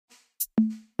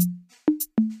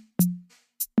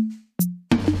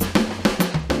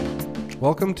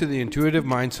Welcome to the Intuitive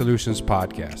Mind Solutions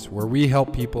podcast, where we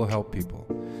help people help people.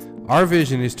 Our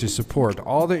vision is to support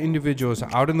all the individuals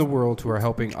out in the world who are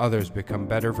helping others become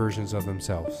better versions of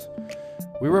themselves.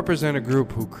 We represent a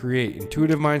group who create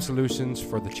intuitive mind solutions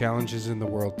for the challenges in the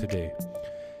world today.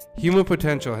 Human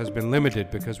potential has been limited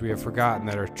because we have forgotten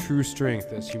that our true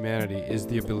strength as humanity is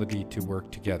the ability to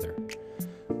work together.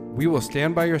 We will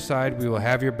stand by your side, we will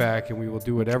have your back, and we will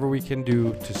do whatever we can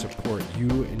do to support you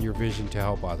and your vision to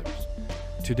help others.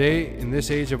 Today, in this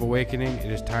age of awakening,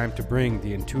 it is time to bring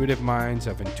the intuitive minds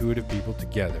of intuitive people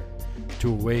together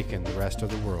to awaken the rest of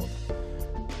the world.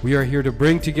 We are here to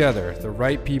bring together the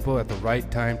right people at the right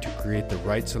time to create the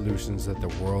right solutions that the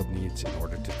world needs in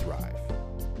order to thrive.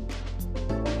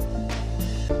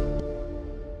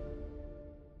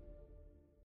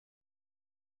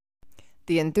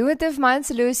 The Intuitive Mind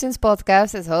Solutions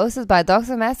podcast is hosted by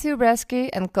Dr. Matthew Bresky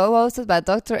and co-hosted by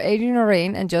Dr. Adrian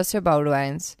Orain and Joshua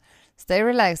Boudewijns. Stay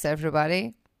relaxed,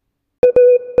 everybody.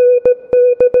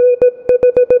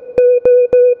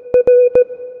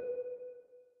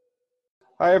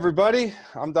 Hi, everybody.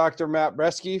 I'm Dr. Matt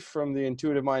Bresky from the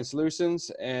Intuitive Mind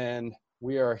Solutions, and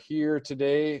we are here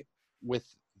today with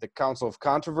the Council of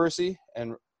Controversy,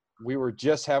 and we were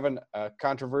just having a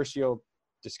controversial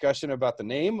discussion about the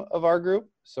name of our group.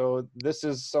 So this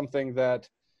is something that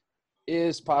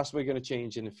is possibly going to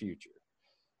change in the future.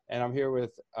 And I'm here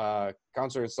with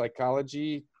counselor in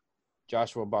psychology,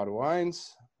 Joshua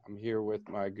Boudewijns. I'm here with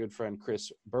my good friend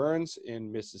Chris Burns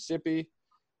in Mississippi,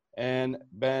 and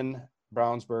Ben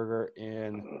Brownsberger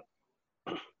in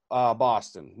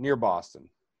Boston, near Boston.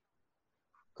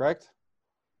 Correct?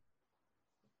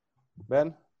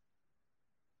 Ben?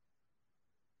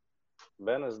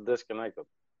 Ben is disconnected.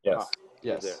 Yes.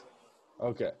 Yes.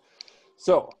 Okay.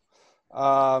 So,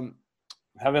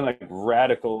 Having like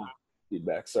radical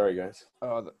feedback. Sorry, guys.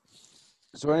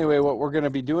 So anyway, what we're going to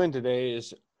be doing today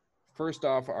is, first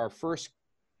off, our first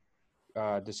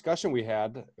discussion we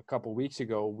had a couple weeks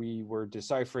ago, we were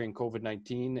deciphering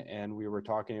COVID-19, and we were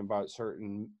talking about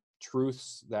certain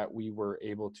truths that we were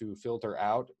able to filter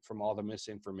out from all the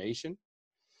misinformation.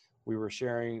 We were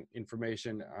sharing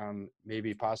information on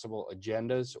maybe possible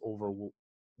agendas over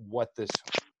what this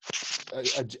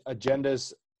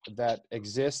agendas that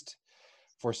exist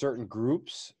for certain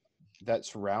groups that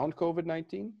surround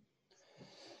COVID-19.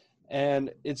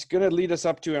 And it's going to lead us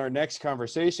up to our next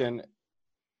conversation,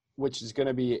 which is going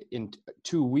to be in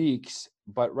 2 weeks.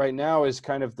 But right now is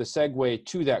kind of the segue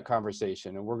to that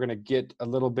conversation. And we're going to get a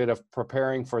little bit of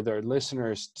preparing for their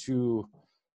listeners to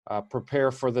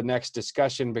prepare for the next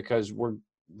discussion, because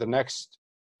the next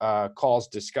call's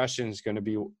discussion is going to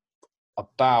be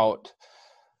about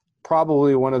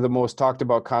probably one of the most talked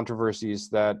about controversies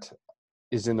that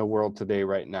is in the world today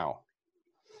right now.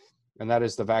 And that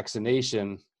is the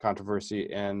vaccination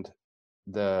controversy and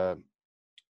the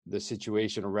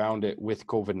situation around it with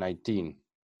COVID-19.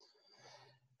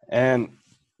 And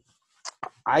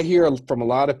I hear from a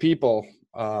lot of people,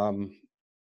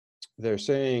 they're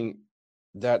saying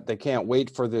that they can't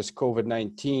wait for this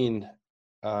COVID-19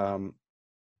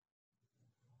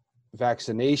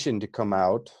 vaccination to come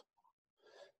out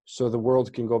so the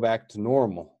world can go back to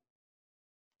normal.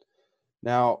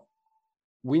 Now,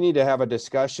 we need to have a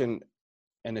discussion,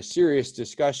 and a serious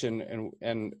discussion,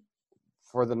 and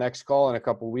for the next call in a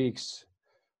couple of weeks,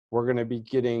 we're going to be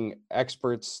getting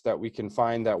experts that we can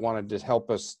find that want to just help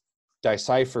us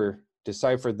decipher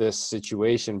this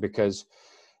situation, because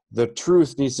the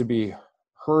truth needs to be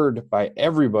heard by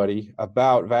everybody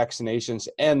about vaccinations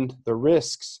and the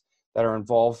risks that are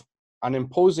involved on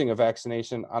imposing a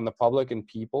vaccination on the public and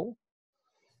people,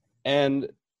 and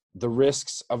the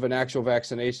risks of an actual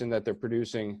vaccination that they're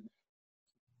producing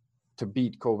to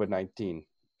beat COVID-19.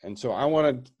 And so I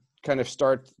want to kind of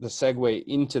start the segue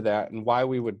into that and why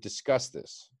we would discuss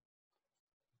this.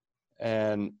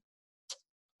 And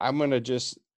I'm going to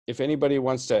just, if anybody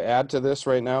wants to add to this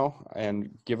right now and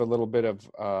give a little bit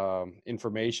of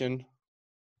information.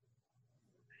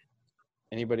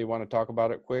 Anybody want to talk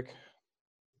about it quick?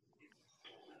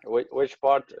 Which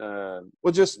part?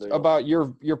 Well, just about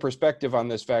your perspective on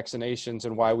this vaccinations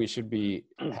and why we should be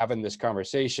having this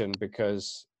conversation,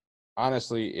 because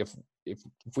honestly, if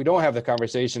we don't have the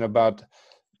conversation about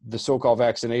the so-called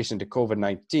vaccination to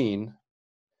COVID-19,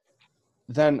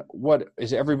 then what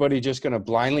is everybody just going to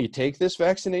blindly take this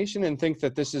vaccination and think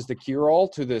that this is the cure-all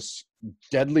to this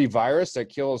deadly virus that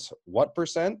kills what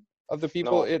percent of the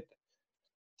people?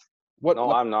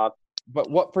 I'm not. But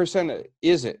what percent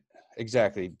is it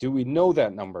exactly? Do we know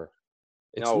that number?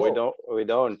 It's No, low. we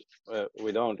don't.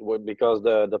 Because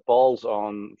the polls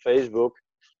on Facebook,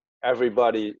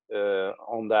 everybody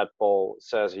on that poll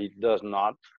says he does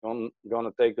not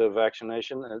gonna take the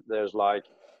vaccination. There's like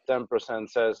 10%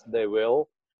 says they will,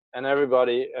 and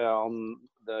everybody on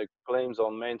the claims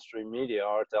on mainstream media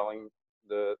are telling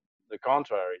the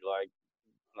contrary.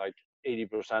 Like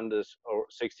 80% is or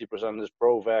 60% is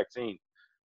pro-vaccine.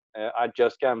 I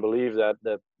just can't believe that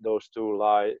those two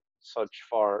lie such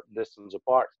far distance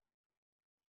apart.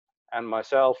 And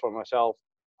for myself,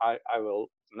 I will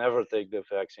never take the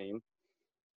vaccine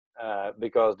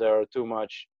because there are too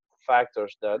much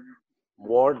factors that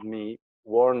warn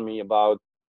me about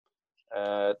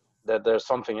that there's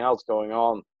something else going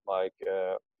on, like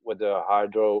with the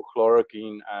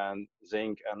hydrochloroquine and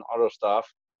zinc and other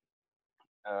stuff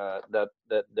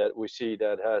that we see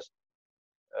that has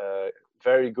uh,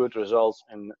 very good results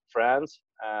in France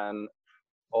and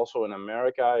also in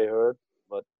America, I heard,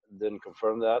 but didn't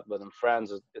confirm that. But in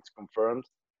France, it's confirmed,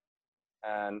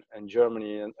 and in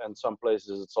Germany and some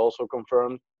places, it's also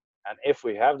confirmed. And if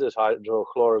we have this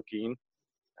hydrochloroquine,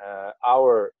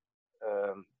 our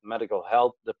medical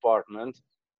health department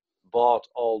bought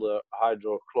all the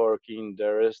hydrochloroquine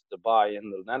there is to buy in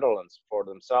the Netherlands for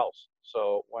themselves.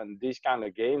 So when these kind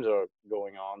of games are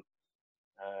going on,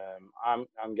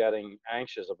 I'm getting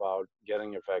anxious about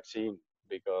getting a vaccine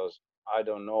because I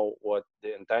don't know what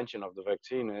the intention of the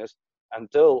vaccine is.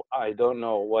 Until I don't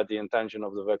know what the intention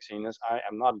of the vaccine is, I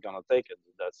am not gonna take it.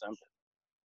 That's simple.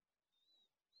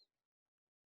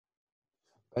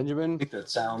 Benjamin? I think that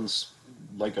sounds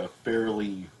like a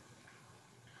fairly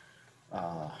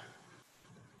uh,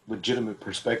 legitimate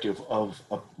perspective of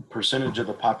a percentage of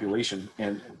the population,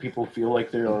 and people feel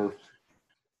like they are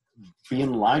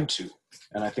being lied to.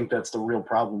 And I think that's the real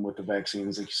problem with the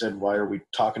vaccines. Like you said, why are we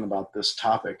talking about this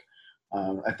topic?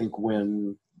 I think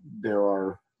when there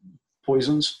are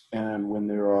poisons and when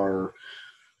there are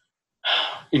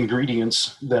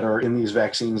ingredients that are in these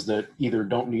vaccines that either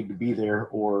don't need to be there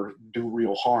or do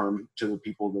real harm to the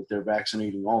people that they're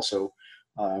vaccinating also,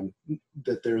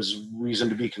 that there's reason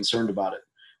to be concerned about it.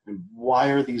 And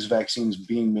why are these vaccines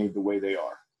being made the way they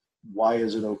are? Why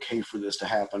is it okay for this to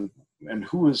happen? And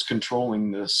who is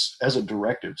controlling this as a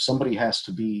directive? Somebody has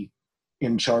to be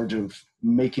in charge of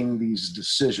making these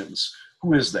decisions.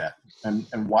 Who is that? And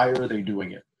why are they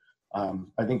doing it?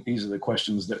 I think these are the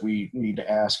questions that we need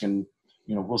to ask, and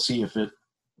we'll see if it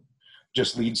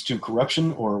just leads to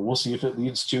corruption, or we'll see if it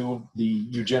leads to the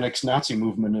eugenics Nazi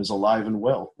movement is alive and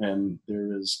well, and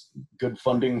there is good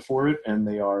funding for it, and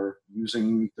they are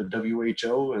using the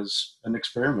WHO as an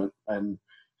experiment and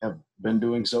have been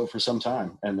doing so for some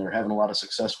time, and they're having a lot of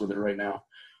success with it right now.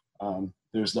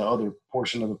 There's the other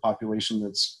portion of the population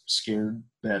that's scared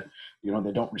that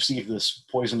they don't receive this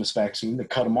poisonous vaccine. They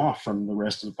cut them off from the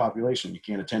rest of the population. You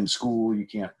can't attend school, you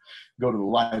can't go to the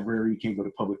library, you can't go to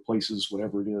public places,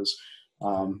 whatever it is,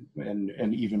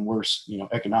 and even worse,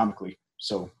 economically.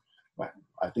 So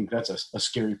I think that's a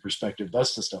scary perspective.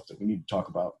 That's the stuff that we need to talk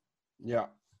about. Yeah.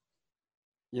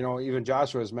 Even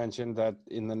Joshua has mentioned that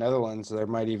in the Netherlands, there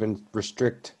might even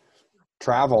restrict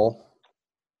travel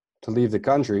to leave the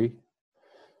country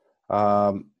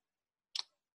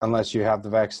unless you have the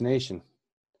vaccination.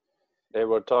 They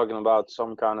were talking about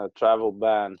some kind of travel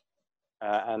ban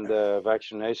and the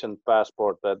vaccination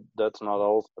passport. That's not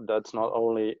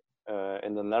only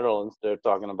in the Netherlands. They're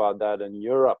talking about that in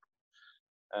Europe.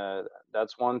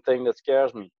 That's one thing that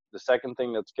scares me. The second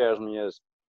thing that scares me is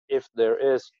if there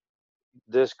is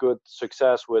this good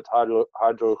success with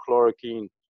hydrochloroquine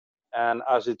and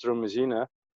azithromycin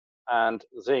and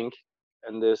zinc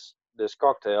in this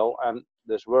cocktail, and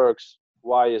this works,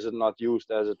 why is it not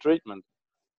used as a treatment?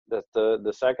 That's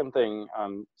the second thing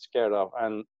I'm scared of.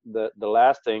 And the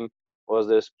last thing was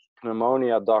this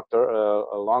pneumonia doctor,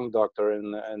 a lung doctor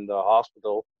in the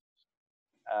hospital.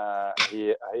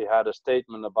 He had a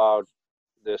statement about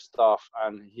this stuff,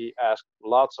 and he asked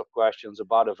lots of questions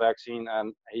about a vaccine,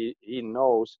 and he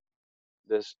knows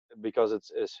this because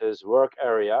it's his work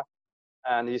area.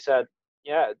 And he said,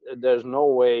 yeah, there's no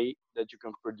way that you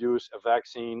can produce a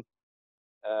vaccine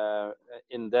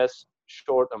in this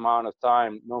short amount of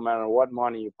time, no matter what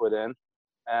money you put in.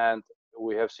 And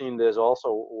we have seen this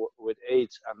also with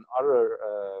AIDS and other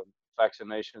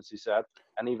vaccinations, he said,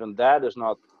 and even that is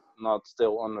not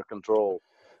still under control.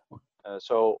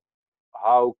 So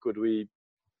how could we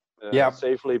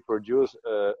safely produce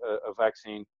a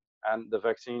vaccine? And the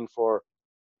vaccine for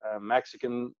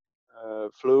Mexican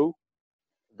flu,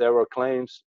 there were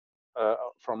claims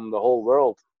from the whole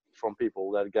world from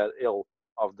people that get ill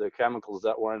of the chemicals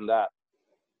that were in that.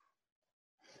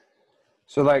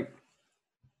 So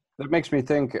that makes me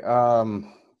think,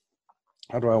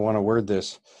 how do I want to word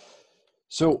this?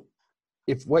 So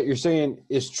if what you're saying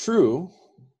is true,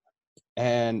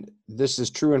 and this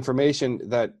is true information,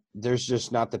 that there's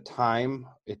just not the time,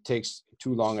 it takes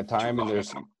too long a time, and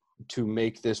there's to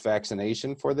make this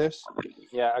vaccination for this.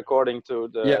 Yeah, according to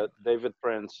David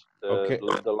Prince, Okay.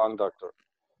 the lung doctor.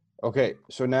 Okay,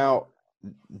 so now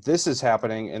this is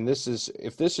happening, and this is,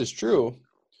 if this is true,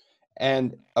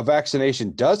 and a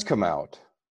vaccination does come out,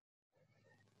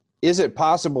 is it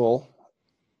possible?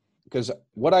 Because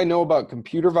what I know about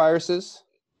computer viruses,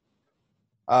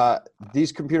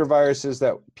 these computer viruses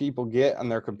that people get on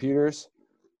their computers,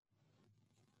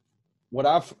 what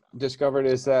I've discovered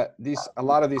is that a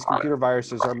lot of these computer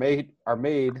viruses are made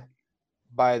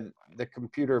by the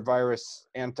computer antivirus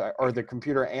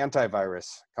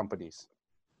companies.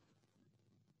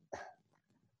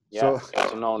 Yeah,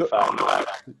 it's a known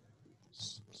fact.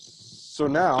 So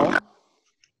now,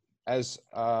 as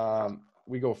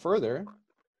we go further,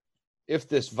 if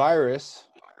this virus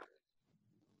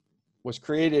was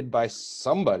created by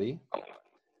somebody,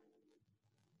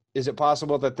 is it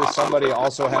possible that this somebody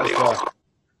also has the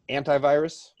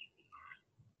antivirus,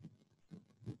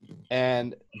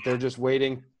 and they're just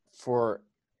waiting for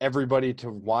everybody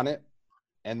to want it,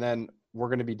 and then we're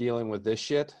going to be dealing with this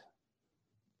shit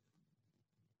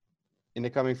in the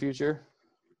coming future?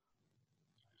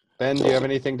 Ben, do you have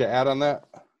anything to add on that?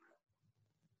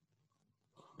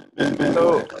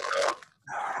 So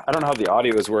I don't know how the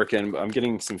audio is working, but I'm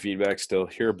getting some feedback still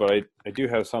here, but I do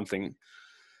have something.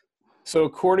 So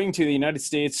according to the United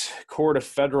States Court of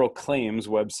Federal Claims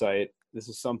website, this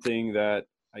is something that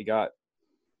I got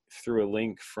through a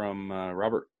link from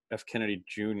Robert F. Kennedy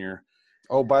Jr.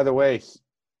 Oh, by the way,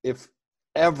 if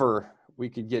ever we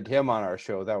could get him on our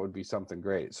show, that would be something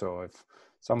great. So if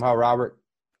somehow Robert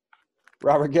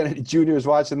Kennedy Jr. is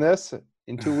watching this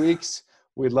in 2 weeks,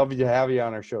 we'd love to have you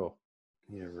on our show.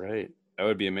 Yeah, right. That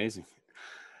would be amazing.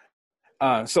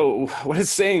 So what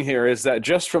it's saying here is that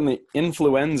just from the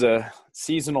influenza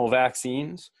seasonal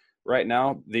vaccines, right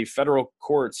now, the federal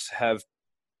courts have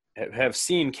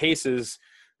seen cases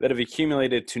that have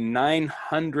accumulated to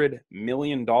 $900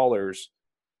 million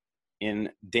in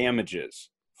damages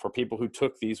for people who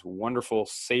took these wonderful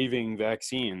saving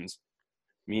vaccines,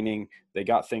 meaning they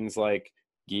got things like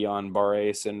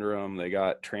Guillain-Barré syndrome, they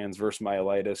got transverse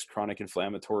myelitis, chronic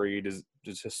inflammatory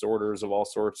disorders of all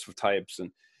sorts of types,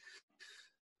 and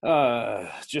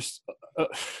just a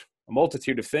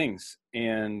multitude of things.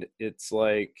 And it's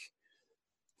like,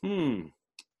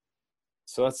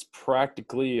 so that's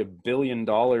practically $1 billion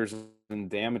in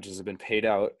damages have been paid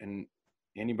out. And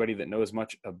anybody that knows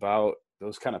much about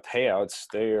those kind of payouts,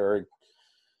 they are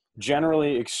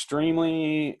generally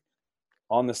extremely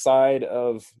on the side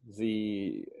of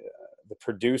the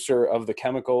producer of the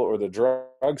chemical or the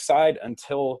drug side,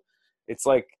 until it's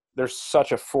like there's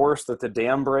such a force that the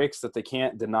dam breaks that they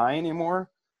can't deny anymore.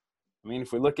 I mean,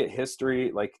 if we look at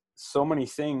history, like so many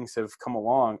things have come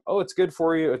along. Oh, it's good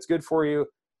for you. It's good for you.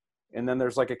 And then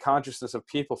there's like a consciousness of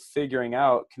people figuring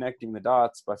out, connecting the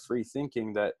dots by free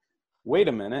thinking that, wait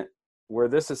a minute, where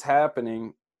this is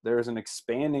happening, there's an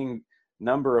expanding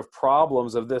number of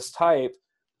problems of this type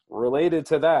related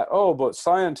to that. Oh, but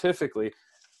scientifically,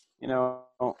 are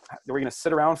we going to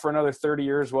sit around for another 30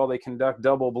 years while they conduct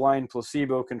double-blind,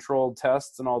 placebo-controlled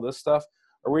tests and all this stuff?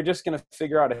 Or are we just going to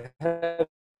figure out ahead?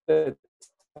 This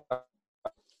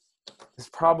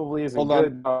probably isn't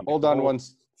good. Hold on one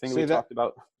thing we talked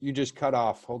about. You just cut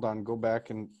off. Hold on. Go back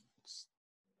and.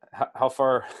 How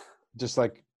far? Just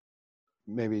like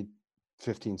maybe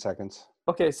 15 seconds.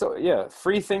 Okay, so yeah,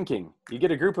 free thinking. You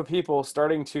get a group of people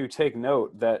starting to take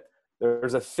note that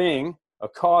there's a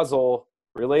causal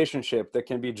relationship that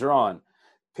can be drawn.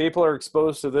 People are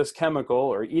exposed to this chemical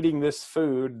or eating this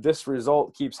food, this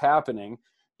result keeps happening.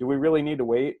 Do we really need to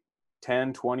wait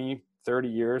 10, 20, 30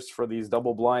 years for these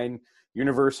double-blind,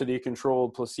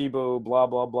 university-controlled, placebo, blah,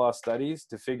 blah, blah studies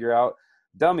to figure out,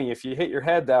 dummy, if you hit your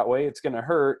head that way, it's going to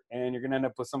hurt, and you're going to end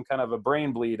up with some kind of a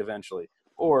brain bleed eventually?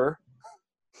 Or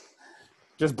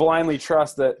just blindly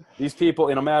trust that these people,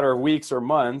 in a matter of weeks or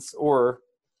months, or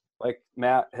like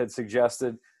Matt had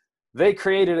suggested, they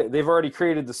created it. They've already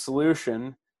created the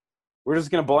solution. We're just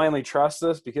going to blindly trust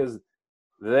this because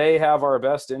they have our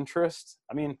best interest.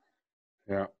 I mean,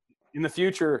 yeah. In the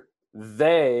future,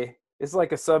 they is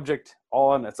like a subject all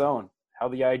on its own. How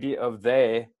the idea of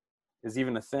they is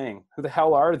even a thing. Who the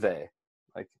hell are they?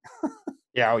 Like,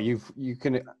 yeah, you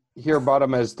can hear about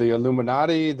them as the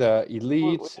Illuminati, the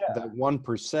elite, the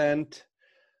 1%,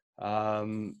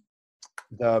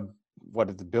 the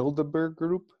Bilderberg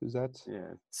group, is that?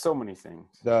 Yeah, so many things.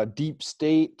 The deep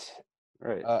state,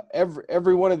 Right.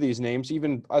 Every one of these names,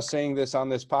 even us saying this on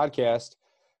this podcast,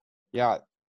 yeah,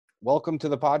 welcome to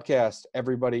the podcast,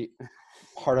 everybody,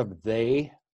 part of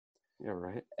they. Yeah,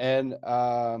 right. And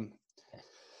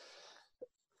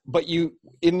but you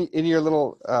in your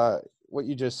little what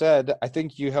you just said, I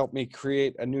think you helped me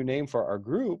create a new name for our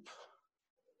group.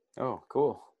 Oh,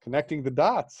 cool. Connecting the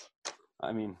dots.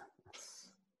 I mean,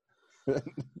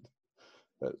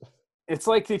 it's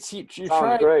like you Sounds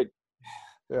try. great.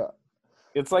 Yeah.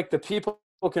 It's like the people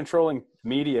controlling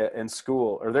media in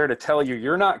school are there to tell you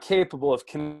you're not capable of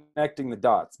connecting the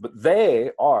dots, but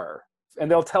they are,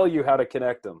 and they'll tell you how to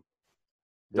connect them.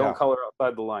 Don't Yeah. color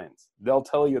outside the lines. They'll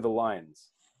tell you the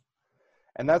lines.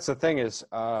 And that's the thing is,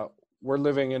 we're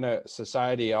living in a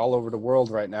society all over the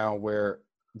world right now where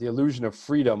the illusion of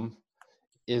freedom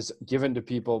is given to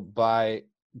people by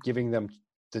giving them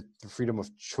the freedom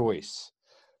of choice.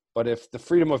 But if the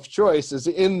freedom of choice is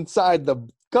inside the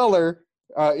color,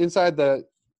 inside the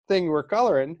thing we're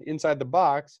coloring, inside the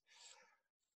box,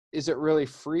 is it really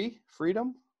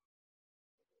freedom?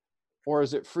 Or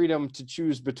is it freedom to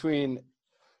choose between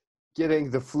getting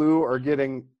the flu or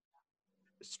getting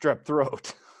strep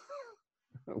throat?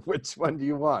 Which one do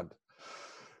you want?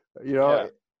 You know, Yeah.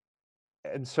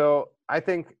 And so I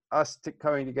think us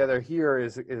coming together here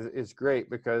is great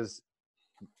because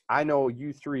I know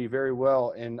you three very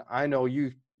well, and I know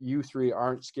you three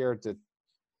aren't scared to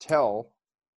tell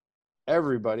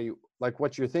everybody like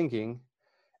what you're thinking,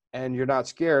 and you're not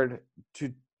scared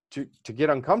to get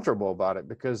uncomfortable about it,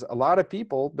 because a lot of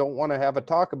people don't want to have a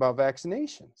talk about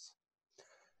vaccinations.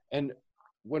 And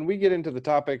when we get into the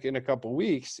topic in a couple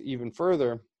weeks, even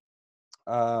further,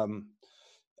 I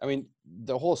mean,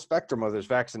 the whole spectrum of this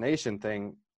vaccination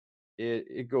thing,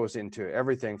 it goes into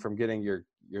everything from getting your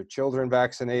children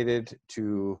vaccinated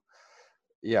to,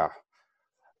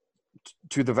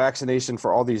 to the vaccination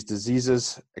for all these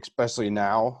diseases, especially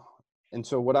now. And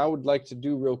so what I would like to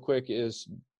do real quick is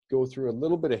go through a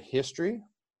little bit of history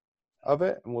of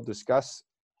it, and we'll discuss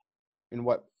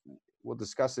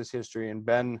this history, and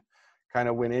Ben kind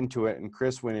of went into it and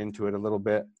Chris went into it a little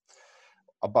bit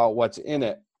about what's in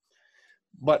it.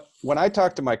 But when I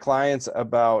talk to my clients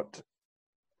about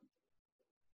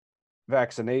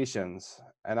vaccinations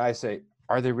and I say,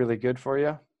 are they really good for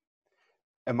you?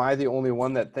 Am I the only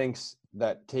one that thinks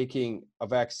that taking a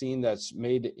vaccine that's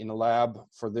made in a lab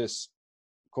for this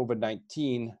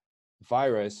COVID-19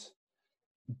 virus,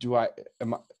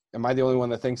 am I the only one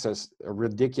that thinks that's a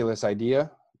ridiculous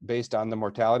idea based on the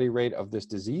mortality rate of this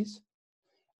disease?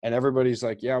 And everybody's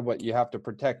like, yeah, but you have to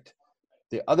protect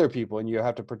the other people and you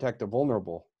have to protect the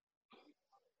vulnerable.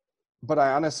 But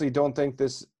I honestly don't think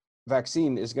this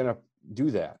vaccine is going to do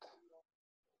that.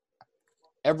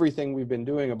 Everything we've been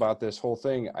doing about this whole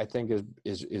thing, I think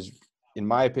is in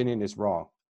my opinion, is wrong.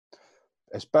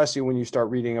 Especially when you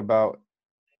start reading about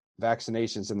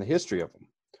vaccinations and the history of them.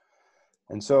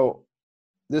 And so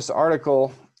this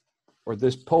article or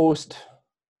this post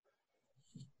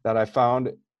that I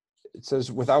found, it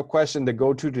says, without question, the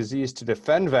go-to disease to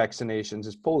defend vaccinations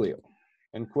is polio.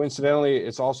 And coincidentally,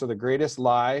 it's also the greatest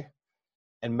lie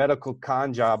and medical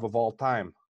con job of all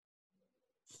time.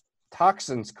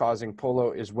 Toxins causing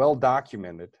polio is well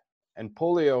documented, and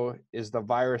polio is the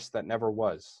virus that never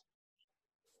was.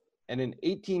 And in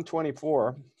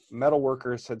 1824, metal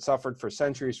workers had suffered for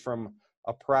centuries from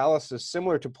a paralysis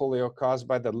similar to polio caused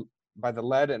by the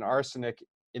lead and arsenic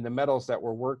in the metals that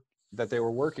they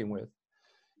were working with.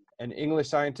 And English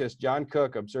scientist John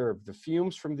Cook observed the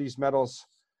fumes from these metals,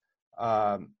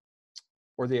 or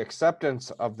the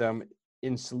acceptance of them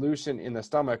in solution in the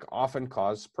stomach, often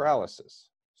cause paralysis.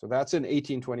 So that's in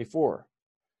 1824.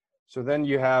 So then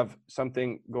you have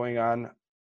something going on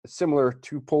similar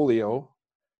to polio,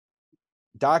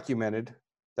 documented,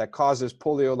 that causes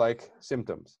polio-like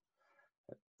symptoms.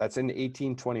 That's in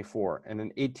 1824. And in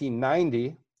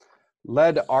 1890,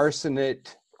 lead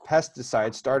arsenate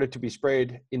pesticides started to be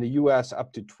sprayed in the US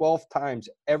up to 12 times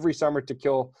every summer to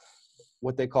kill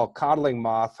what they call codling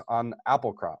moth on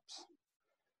apple crops.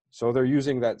 So they're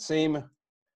using that same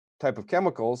type of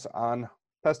chemicals on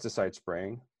pesticide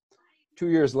spraying. 2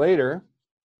 years later,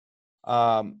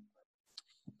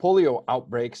 polio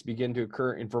outbreaks begin to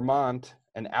occur in Vermont,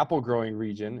 an apple growing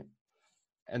region.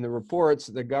 And the reports,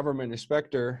 the government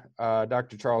inspector,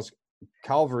 Dr. Charles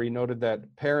Calvary, noted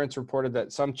that parents reported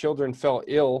that some children fell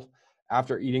ill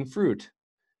after eating fruit.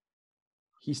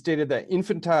 He stated that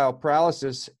infantile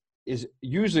paralysis is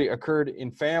usually occurred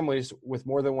in families with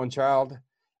more than one child,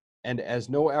 and as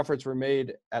no efforts were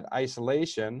made at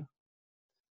isolation,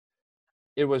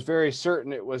 it was very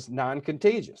certain it was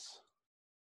non-contagious,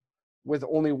 with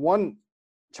only one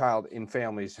child in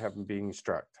families have being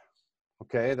struck.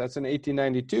 Okay, that's in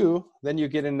 1892. Then you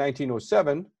get in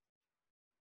 1907,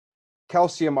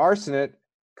 calcium arsenate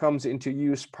comes into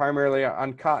use primarily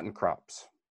on cotton crops.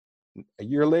 A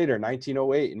year later,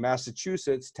 1908, in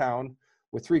Massachusetts town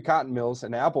with 3 cotton mills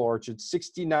and apple orchards,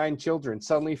 69 children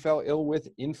suddenly fell ill with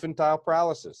infantile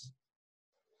paralysis.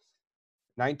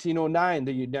 1909,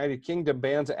 the United Kingdom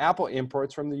bans apple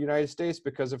imports from the United States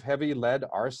because of heavy lead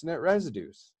arsenate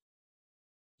residues.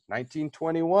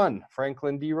 1921,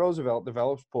 Franklin D. Roosevelt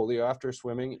develops polio after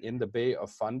swimming in the Bay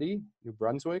of Fundy, New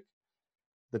Brunswick.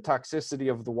 The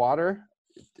toxicity of the water,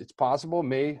 it's possible,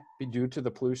 may be due to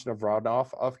the pollution of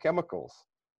runoff of chemicals.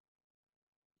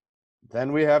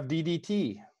 Then we have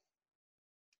DDT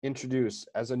introduced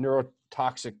as a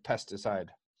neurotoxic pesticide.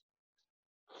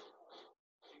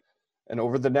 And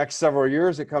over the next several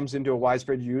years, it comes into a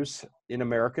widespread use in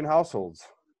American households.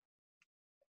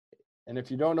 And if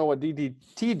you don't know what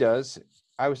DDT does,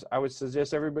 I would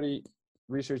suggest everybody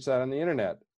research that on the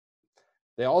internet.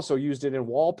 They also used it in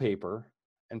wallpaper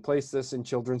and placed this in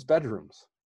children's bedrooms.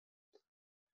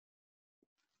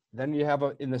 Then you have,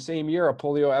 in the same year, a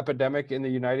polio epidemic in the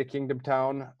United Kingdom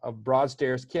town of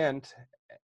Broadstairs, Kent,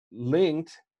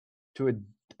 linked to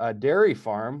a dairy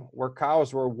farm where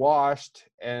cows were washed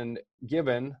and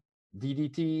given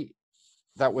DDT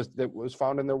that was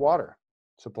found in their water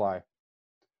supply.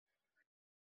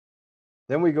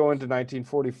 Then we go into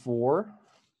 1944,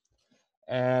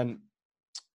 and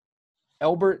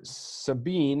Albert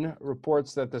Sabine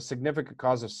reports that the significant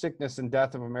cause of sickness and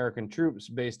death of American troops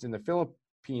based in the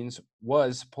Philippines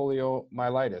was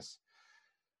poliomyelitis.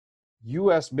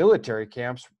 U.S. military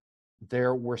camps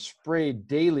there were sprayed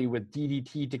daily with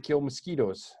DDT to kill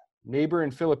mosquitoes. Neighbor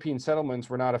and Philippine settlements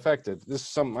were not affected. This is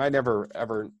something I never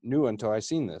ever knew until I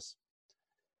seen this.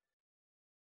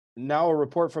 Now a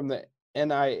report from the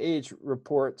NIH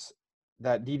reports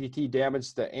that DDT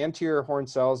damaged the anterior horn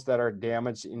cells that are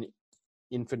damaged in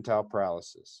infantile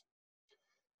paralysis.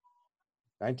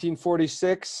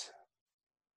 1946,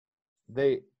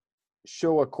 they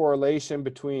show a correlation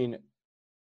between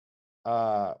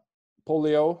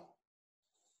polio's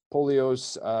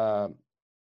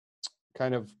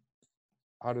kind of,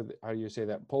 how do you say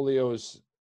that? Polio's,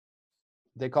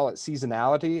 they call it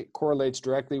seasonality, correlates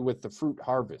directly with the fruit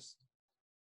harvest.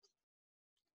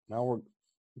 Now we're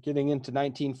getting into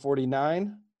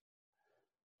 1949.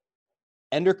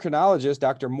 Endocrinologist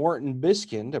Dr. Morton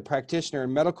Biskind, a practitioner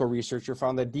and medical researcher,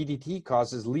 found that DDT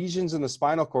causes lesions in the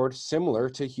spinal cord similar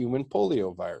to human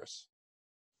polio virus.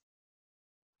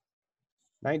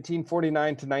 1949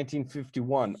 to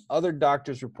 1951, other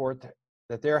doctors report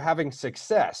that they're having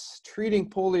success treating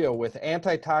polio with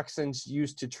antitoxins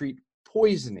used to treat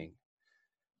poisoning,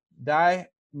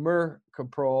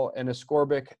 dimercaprol and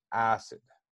ascorbic acid.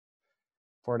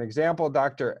 For an example,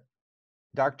 Dr.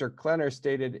 Klenner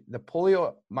stated the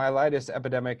poliomyelitis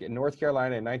epidemic in North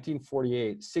Carolina in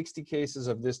 1948, 60 cases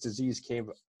of this disease came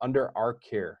under our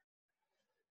care.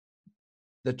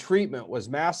 The treatment was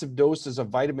massive doses of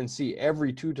vitamin C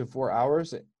every 2 to 4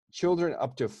 hours. Children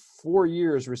up to 4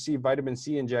 years received vitamin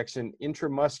C injection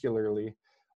intramuscularly.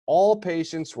 All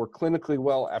patients were clinically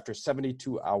well after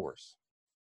 72 hours.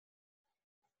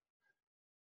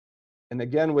 And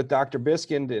again, with Dr.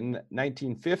 Biskind in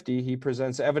 1950, he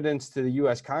presents evidence to the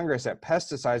U.S. Congress that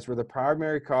pesticides were the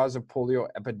primary cause of polio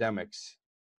epidemics.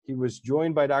 He was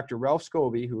joined by Dr. Ralph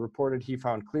Scobie, who reported he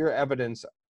found clear evidence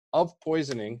of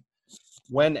poisoning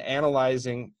when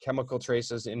analyzing chemical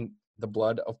traces in the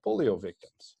blood of polio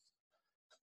victims.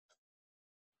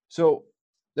 So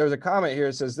there's a comment here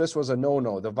that says this was a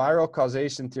no-no. The viral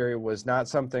causation theory was not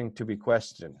something to be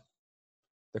questioned.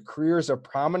 The careers of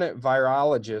prominent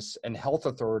virologists and health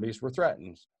authorities were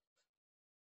threatened.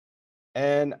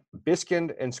 And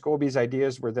Biskind and Scobie's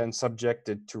ideas were then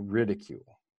subjected to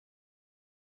ridicule.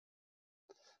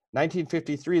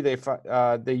 1953,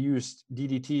 they used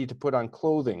DDT to put on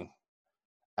clothing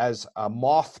as a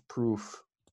moth-proof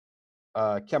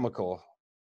chemical,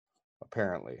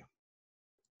 apparently.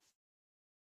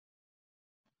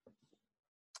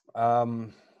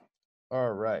 All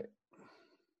right.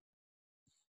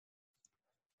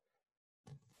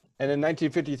 And in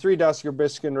 1953, Dr.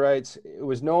 Biskind writes, it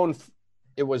was known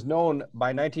by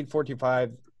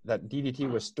 1945 that DDT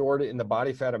was stored in the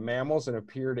body fat of mammals and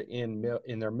appeared in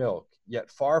their milk. Yet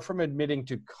far from admitting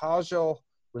to causal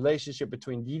relationship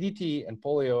between DDT and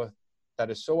polio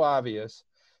that is so obvious,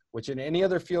 which in any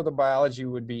other field of biology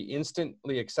would be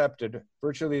instantly accepted,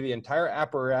 virtually the entire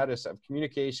apparatus of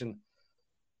communication,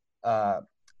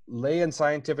 lay and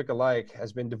scientific alike,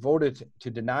 has been devoted to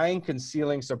denying,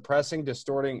 concealing, suppressing,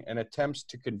 distorting, and attempts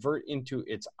to convert into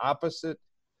its opposite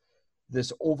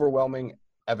this overwhelming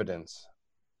evidence.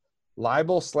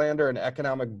 Libel, slander, and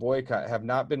economic boycott have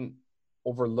not been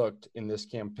overlooked in this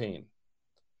campaign.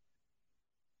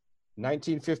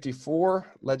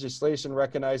 1954, legislation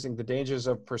recognizing the dangers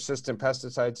of persistent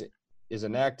pesticides is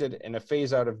enacted, and a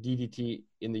phase out of DDT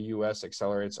in the US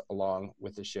accelerates along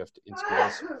with the shift in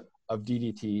skills of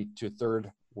DDT to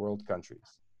third world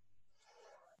countries.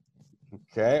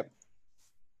 Okay.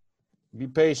 Be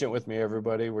patient with me,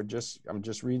 everybody. I'm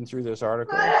just reading through this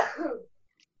article.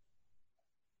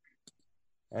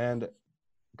 And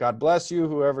God bless you,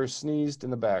 whoever sneezed in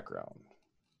the background.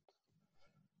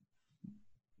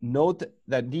 Note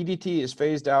that DDT is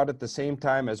phased out at the same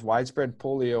time as widespread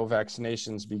polio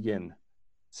vaccinations begin,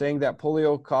 saying that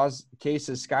polio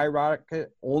cases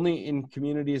skyrocket only in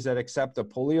communities that accept the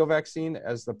polio vaccine,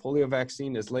 as the polio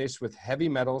vaccine is laced with heavy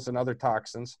metals and other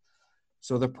toxins.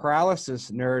 So the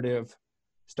paralysis narrative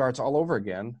starts all over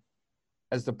again,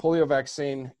 as the polio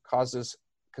vaccine causes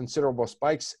considerable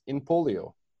spikes in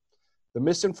polio. The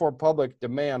misinformed public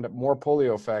demand more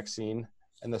polio vaccine,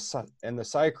 and the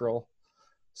cycle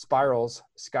spirals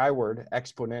skyward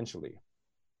exponentially.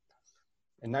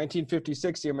 In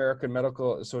 1956, the American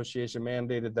Medical Association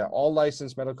mandated that all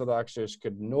licensed medical doctors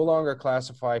could no longer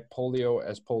classify polio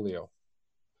as polio.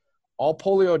 All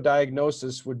polio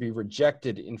diagnoses would be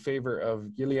rejected in favor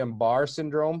of Guillain-Barré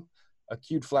syndrome,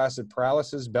 acute flaccid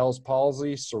paralysis, Bell's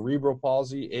palsy, cerebral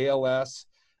palsy, ALS,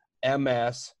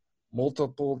 MS,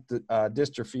 multiple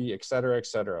dystrophy, etc.,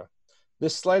 etc.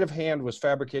 This sleight of hand was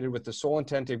fabricated with the sole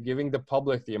intent of giving the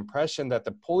public the impression that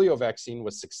the polio vaccine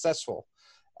was successful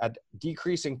at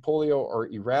decreasing polio or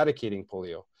eradicating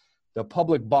polio. The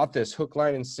public bought this hook,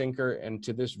 line, and sinker, and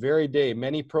to this very day,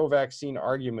 many pro-vaccine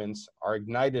arguments are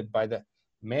ignited by the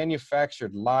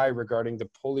manufactured lie regarding the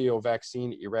polio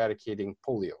vaccine eradicating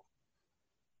polio.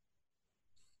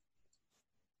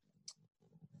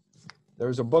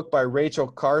 There's a book by Rachel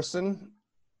Carson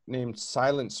named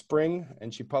Silent Spring,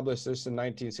 and she published this in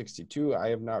 1962. I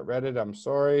have not read it, I'm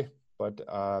sorry, but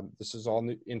this is all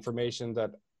new information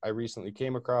that I recently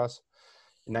came across.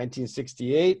 In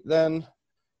 1968, then,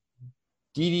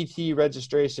 DDT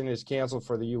registration is canceled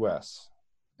for the US.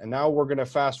 And now we're going to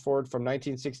fast forward from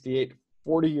 1968,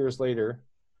 40 years later,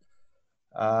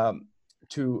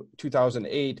 to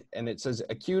 2008, and it says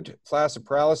acute flaccid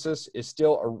paralysis is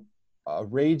still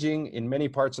raging in many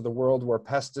parts of the world where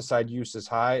pesticide use is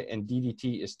high and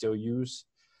DDT is still used.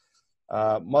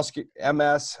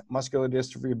 MS, muscular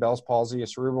dystrophy, Bell's palsy,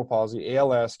 cerebral palsy,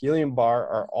 ALS, Guillain-Barré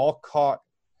are all caught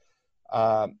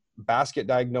basket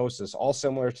diagnosis, all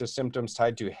similar to symptoms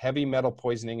tied to heavy metal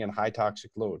poisoning and high toxic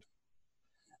load.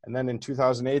 And then in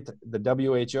 2008, the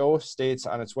WHO states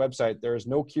on its website, there is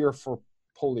no cure for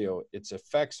polio. Its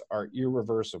effects are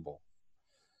irreversible.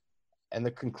 And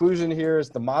the conclusion here is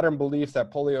the modern belief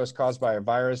that polio is caused by a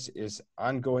virus is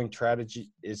an ongoing tragedy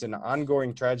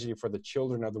for the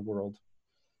children of the world.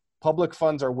 Public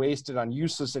funds are wasted on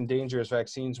useless and dangerous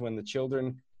vaccines when the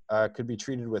children could be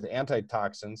treated with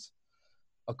antitoxins.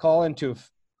 A call into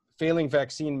failing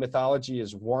vaccine mythology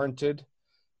is warranted,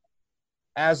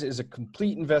 as is a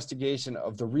complete investigation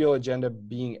of the real agenda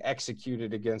being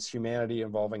executed against humanity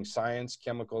involving science,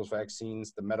 chemicals,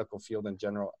 vaccines, the medical field in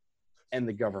general, and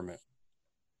the government.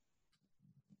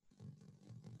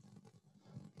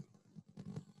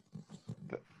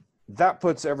 That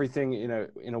puts everything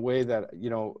in a way that, you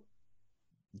know,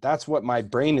 that's what my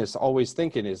brain is always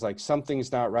thinking, is like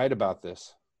something's not right about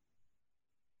this.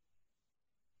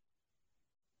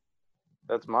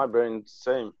 That's my brain,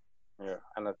 same. Yeah,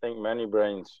 and I think many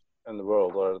brains in the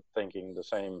world are thinking the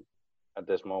same at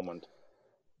this moment.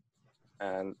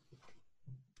 And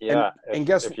yeah,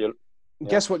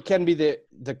 guess what can be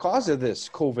the cause of this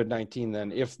COVID-19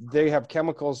 then? If they have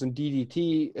chemicals in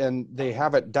DDT and they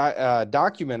have it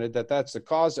documented that that's the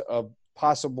cause of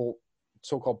possible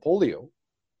so-called polio.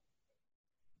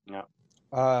 Yeah.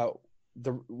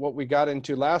 What we got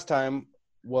into last time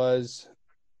was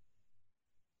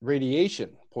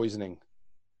radiation poisoning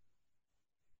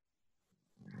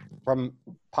from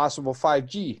possible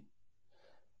 5G,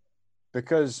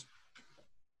 because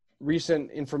recent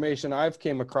information I've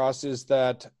came across is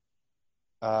that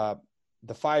the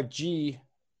 5G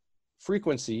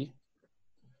frequency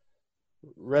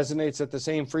resonates at the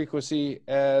same frequency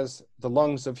as the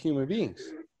lungs of human beings.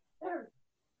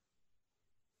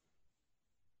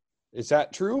 Is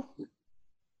that true?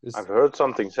 I've heard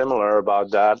something similar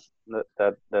about that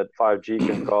 5G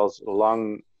can cause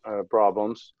lung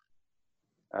problems.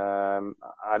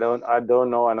 I don't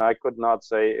know, and I could not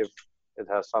say if it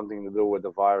has something to do with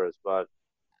the virus, but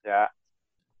yeah,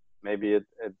 maybe it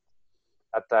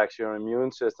attacks your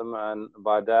immune system, and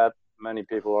by that many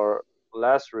people are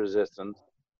less resistant.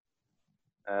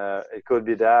 It could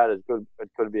be that. It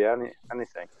could be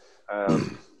anything.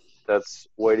 That's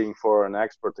waiting for an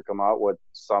expert to come out with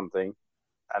something,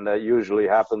 and that usually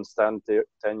happens 10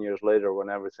 years later when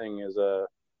everything is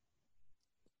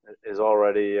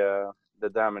already the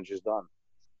damage is done.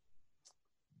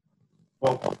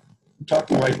 Well,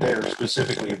 talking right there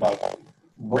specifically about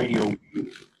radio.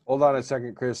 Hold on a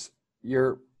second, Chris.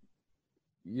 Your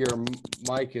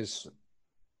mic is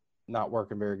not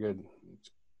working very good.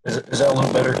 Is that a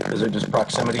little better? Is it just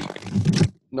proximity?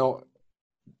 No,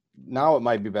 now it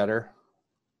might be better.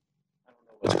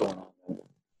 What's going on?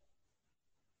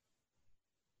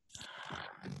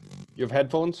 You have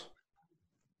headphones?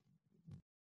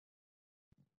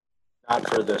 Not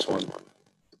for this one.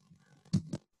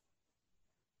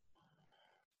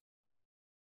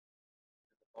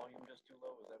 Volume just too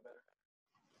low. Is that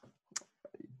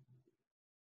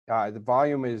better? The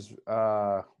volume is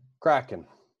cracking.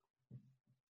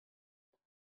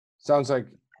 Sounds like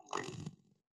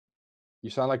you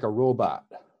sound like a robot.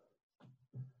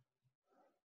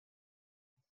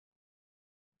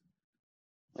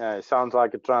 Yeah, it sounds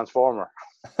like a transformer.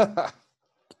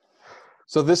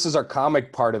 So this is our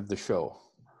comic part of the show.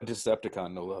 A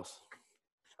Decepticon, no less.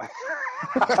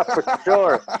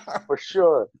 For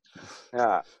sure.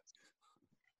 Yeah.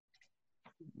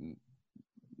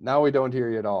 Now we don't hear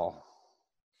you at all.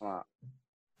 Wow.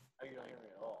 You don't hear me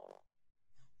at all.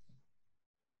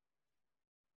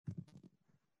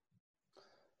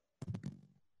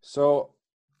 So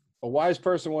a wise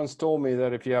person once told me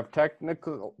that if you have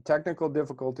technical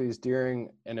difficulties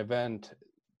during an event,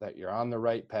 that you're on the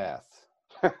right path.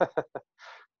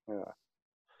 Yeah.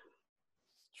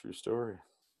 True story.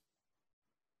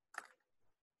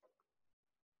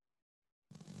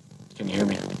 Can you hear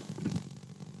me?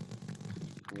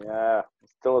 Yeah.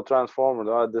 It's still a transformer,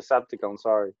 though. A Decepticon,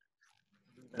 sorry.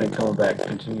 And coming back.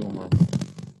 Continue on.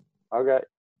 Okay.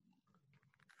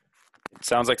 It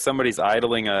sounds like somebody's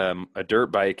idling a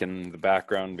dirt bike in the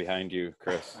background behind you,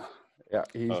 Chris. Yeah,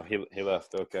 He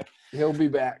left. Okay. he'll be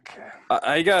back.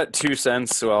 I got 2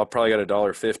 cents, so I'll probably got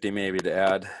 $1.50 maybe to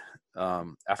add.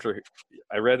 After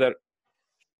I read that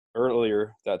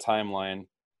earlier, that timeline,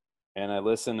 and I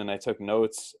listened and I took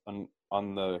notes on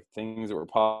the things that were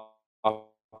popping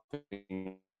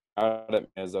out at me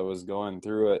as I was going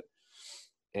through it,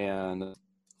 and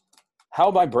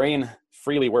how my brain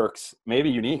freely works. Maybe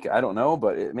unique, I don't know,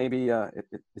 but it maybe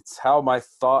it's how my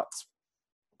thoughts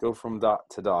go from dot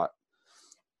to dot.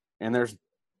 And there's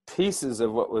pieces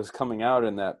of what was coming out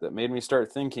in that made me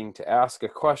start thinking to ask a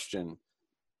question,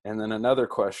 and then another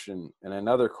question, and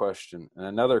another question, and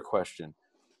another question.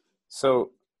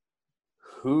 So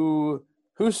who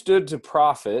stood to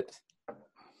profit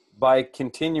by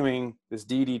continuing this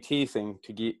DDT thing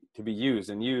to be used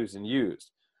and used and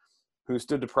used? Who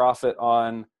stood to profit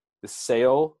on the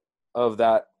sale of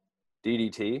that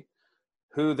DDT?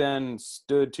 Who then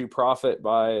stood to profit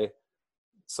by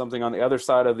something on the other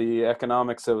side of the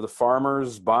economics of the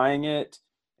farmers buying it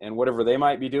and whatever they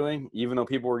might be doing, even though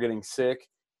people were getting sick?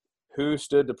 Who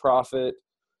stood to profit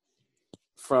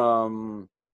from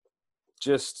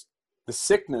just the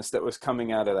sickness that was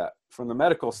coming out of that, from the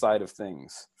medical side of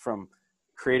things, from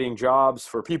creating jobs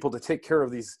for people to take care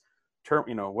of these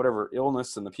whatever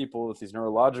illness and the people with these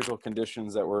neurological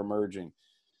conditions that were emerging?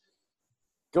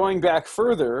 Going back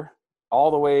further,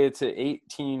 all the way to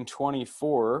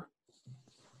 1824,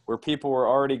 where people were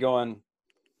already going,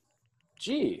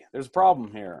 gee, there's a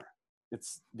problem here.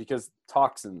 It's because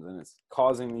toxins, and it's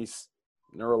causing these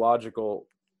neurological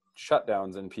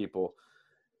shutdowns in people.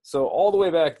 So all the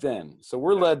way back then. So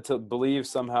we're led to believe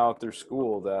somehow through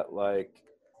school that, like,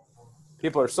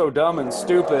 people are so dumb and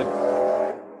stupid.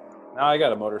 Now I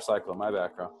got a motorcycle in my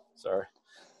background. Sorry.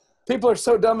 People are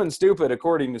so dumb and stupid,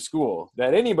 according to school,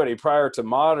 that anybody prior to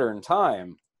modern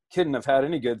time couldn't have had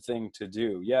any good thing to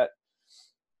do. Yet,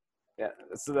 yeah,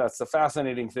 so that's the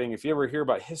fascinating thing. If you ever hear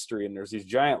about history, and there's these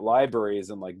giant libraries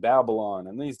in like Babylon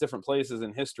and these different places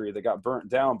in history that got burnt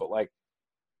down, but like,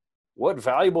 what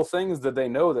valuable things did they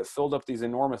know that filled up these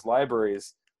enormous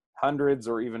libraries hundreds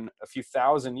or even a few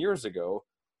thousand years ago?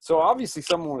 So obviously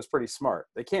someone was pretty smart.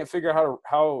 They can't figure out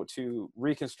how to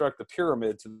reconstruct the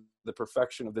pyramid to the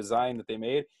perfection of design that they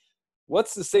made.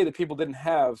 What's to say that people didn't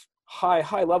have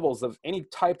high levels of any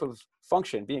type of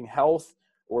function, being health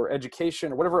or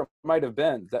education or whatever it might have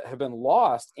been, that have been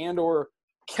lost and or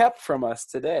kept from us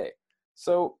today?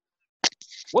 So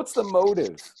what's the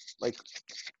motive? Like,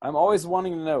 I'm always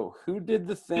wanting to know who did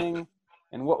the thing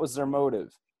and what was their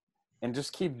motive. And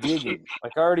just keep digging.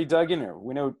 Like, I already dug in here.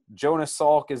 We know Jonas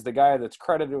Salk is the guy that's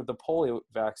credited with the polio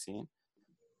vaccine.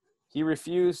 he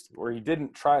refused, or he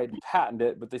didn't try to patent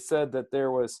it, but they said that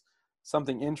there was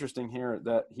something interesting here,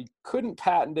 that he couldn't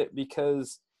patent it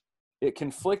because it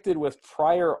conflicted with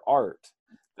prior art.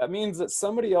 That means that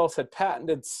somebody else had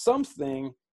patented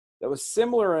something that was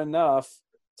similar enough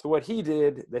to what he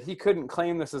did that he couldn't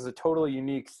claim this as a totally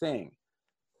unique thing.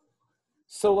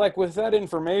 So like with that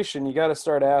information, you got to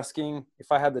start asking,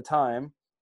 if I had the time,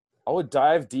 I would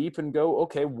dive deep and go,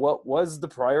 okay, what was the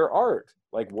prior art?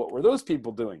 Like, what were those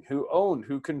people doing? Who owned,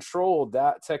 who controlled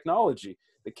that technology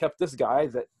that kept this guy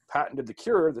that patented the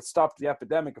cure that stopped the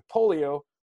epidemic of polio?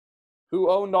 Who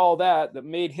owned all that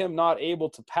made him not able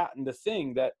to patent a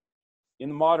thing that in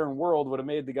the modern world would have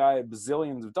made the guy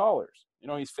bazillions of dollars? You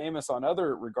know, he's famous on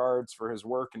other regards for his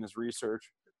work and his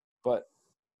research, but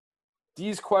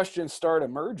these questions start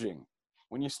emerging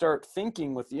when you start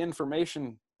thinking with the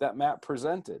information that Matt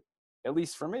presented. At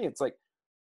least for me, it's like,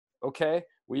 okay,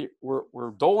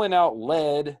 we're doling out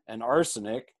lead and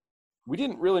arsenic. We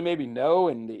didn't really maybe know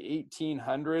in the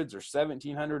 1800s or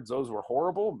 1700s those were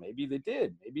horrible. Maybe they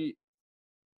did. Maybe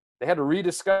they had to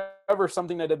rediscover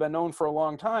something that had been known for a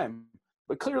long time.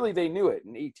 But clearly they knew it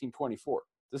in 1824.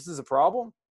 This is a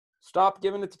problem? Stop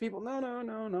giving it to people?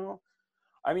 No.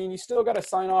 I mean, you still got to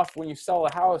sign off when you sell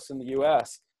a house in the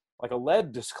U.S., like a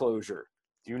lead disclosure.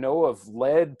 Do you know of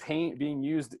lead paint being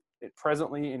used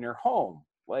presently in your home?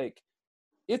 Like,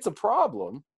 it's a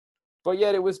problem, but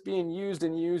yet it was being used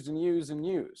and used and used and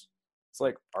used. It's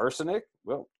like arsenic.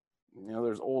 Well, you know,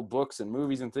 there's old books and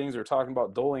movies and things that are talking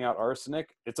about doling out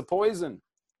arsenic. It's a poison.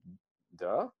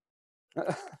 Duh.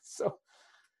 So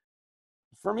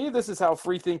for me, this is how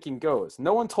free thinking goes.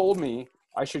 No one told me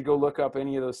I should go look up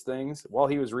any of those things while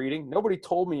he was reading. Nobody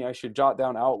told me I should jot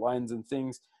down outlines and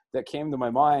things that came to my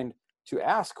mind to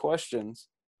ask questions.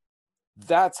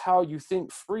 That's how you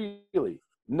think freely.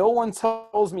 No one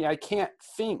tells me I can't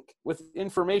think with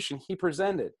information he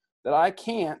presented, that I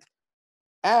can't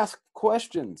ask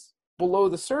questions below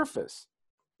the surface.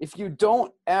 If you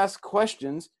don't ask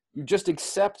questions, you just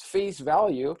accept face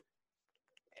value.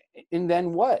 And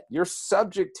then what? You're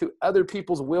subject to other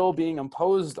people's will being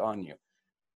imposed on you.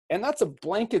 And that's a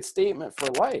blanket statement for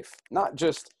life, not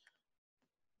just,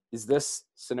 is this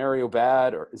scenario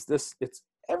bad, or is this, it's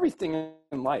everything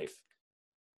in life.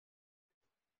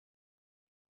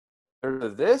 There's a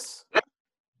this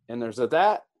and there's a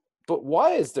that, but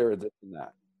why is there a this and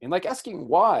that? And like asking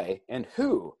why and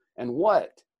who and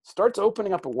what starts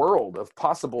opening up a world of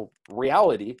possible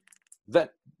reality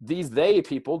that these they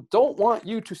people don't want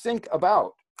you to think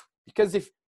about. Because if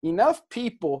enough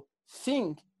people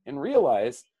think and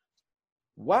realize,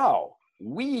 wow,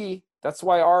 that's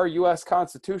why our US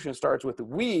Constitution starts with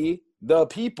we, the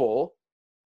people,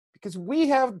 because we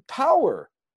have power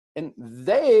and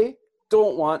they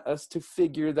don't want us to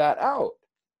figure that out.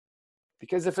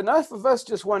 Because if enough of us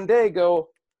just one day go,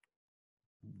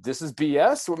 this is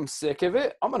BS, I'm sick of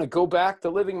it, I'm going to go back to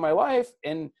living my life.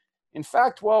 And in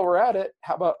fact, while we're at it,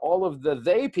 how about all of the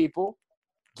they people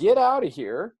get out of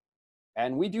here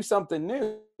and we do something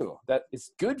new that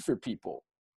is good for people?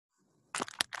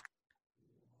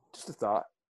 Just a thought.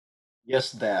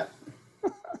 Yes, that.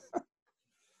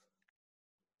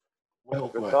 Well,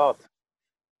 Good thought.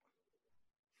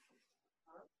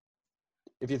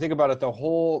 If you think about it, the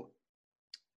whole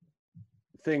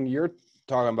thing you're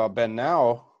talking about, Ben,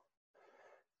 now,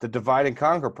 the divide and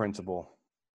conquer principle.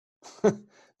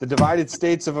 The divided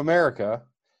states of America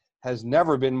has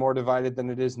never been more divided than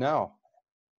it is now.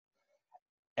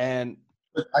 And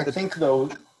I think, though,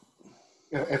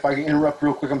 if I can interrupt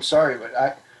real quick, I'm sorry,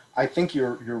 but I think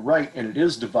you're right, and it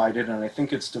is divided, and I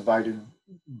think it's divided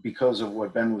because of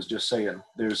what Ben was just saying.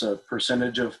 There's a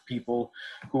percentage of people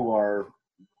who are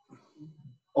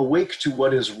awake to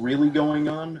what is really going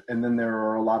on, and then there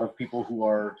are a lot of people who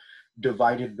are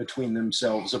divided between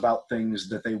themselves about things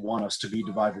that they want us to be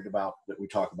divided about, that we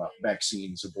talk about: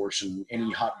 vaccines, abortion,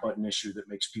 any hot button issue that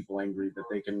makes people angry that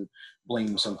they can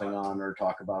blame something on or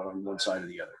talk about on one side or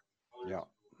the other. yeah.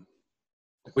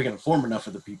 If we can inform enough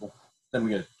of the people, then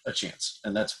we get a chance.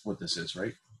 And that's what this is,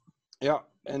 right? Yeah.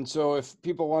 And so if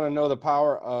people want to know the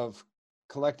power of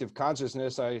collective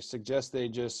consciousness, I suggest they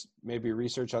just maybe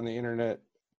research on the internet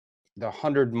the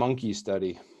 100 monkey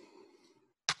study.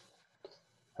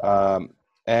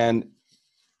 And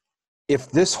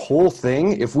if this whole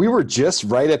thing, if we were just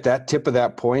right at that tip of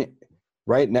that point,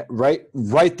 right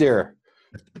there,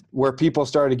 where people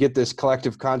started to get this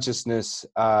collective consciousness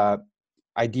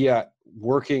idea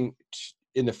working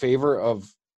in the favor of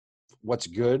what's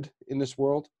good in this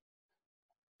world,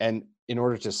 and in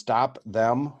order to stop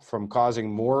them from causing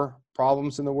more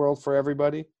problems in the world for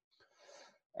everybody,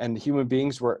 and human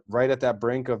beings were right at that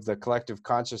brink of the collective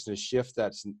consciousness shift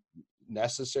that's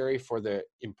necessary for the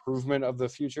improvement of the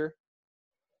future.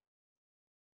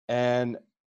 And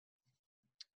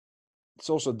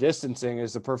social distancing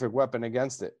is the perfect weapon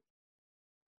against it.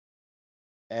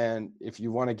 And if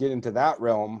you want to get into that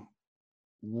realm,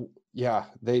 yeah,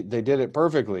 they did it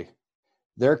perfectly.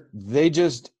 They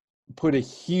just put a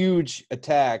huge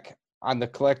attack on the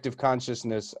collective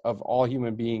consciousness of all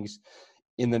human beings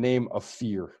in the name of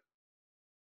fear.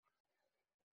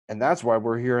 And that's why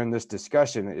we're here in this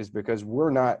discussion, is because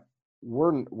we're not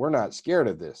scared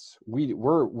of this.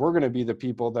 We're going to be the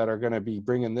people that are going to be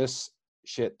bringing this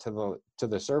shit to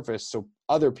the surface so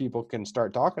other people can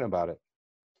start talking about it,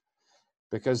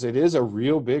 because it is a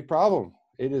real big problem.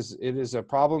 It is a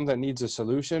problem that needs a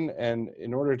solution. And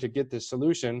in order to get this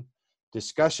solution,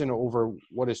 discussion over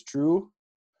what is true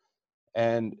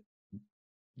and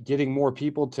getting more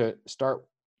people to start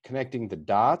connecting the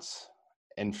dots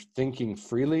and thinking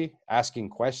freely, asking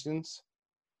questions,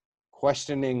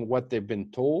 questioning what they've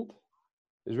been told,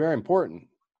 is very important.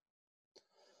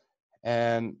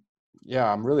 And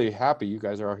yeah, I'm really happy you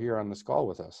guys are here on this call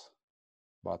with us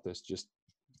about this. Just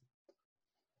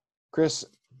Chris,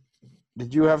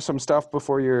 did you have some stuff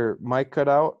before your mic cut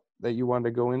out that you wanted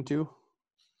to go into?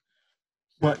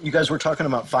 Well, you guys were talking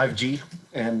about 5G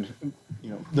and,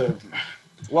 the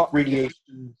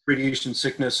radiation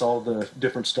sickness, all the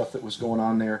different stuff that was going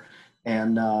on there.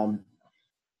 And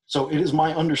so it is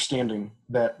my understanding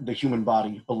that the human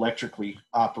body electrically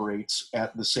operates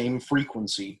at the same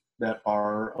frequency that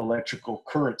our electrical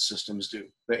current systems do,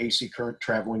 the AC current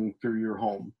traveling through your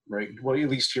home, right? Well, at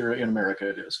least here in America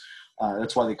it is.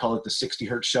 That's why they call it the 60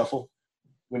 hertz shuffle.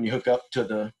 When you hook up to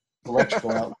the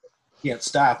electrical outlet, you can't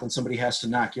stop and somebody has to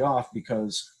knock you off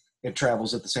because it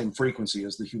travels at the same frequency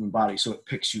as the human body. So it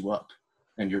picks you up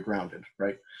and you're grounded,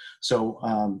 right?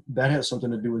 So that has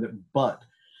something to do with it. But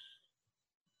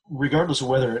regardless of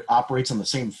whether it operates on the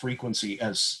same frequency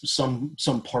as some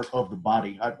part of the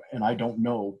body, and I don't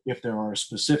know if there are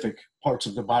specific parts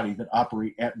of the body that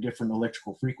operate at different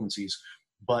electrical frequencies,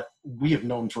 but we have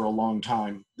known for a long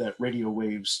time that radio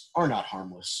waves are not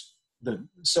harmless. The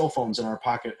cell phones in our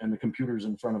pocket and the computers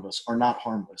in front of us are not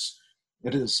harmless.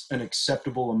 It is an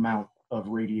acceptable amount of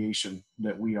radiation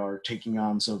that we are taking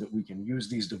on so that we can use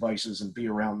these devices and be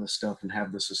around this stuff and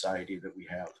have the society that we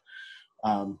have.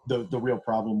 The real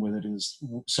problem with it is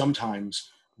sometimes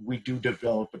we do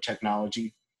develop a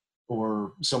technology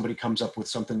or somebody comes up with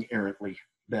something errantly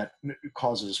that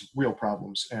causes real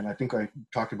problems. And I think I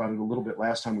talked about it a little bit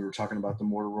last time we were talking about the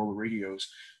Motorola radios.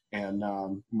 And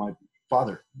my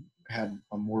father had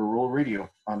a Motorola radio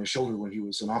on his shoulder when he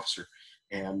was an officer,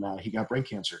 and he got brain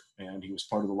cancer, and he was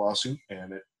part of the lawsuit,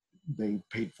 and they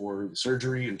paid for the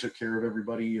surgery and took care of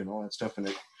everybody and all that stuff. And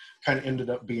it kind of ended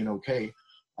up being okay.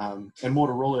 And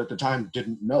Motorola at the time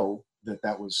didn't know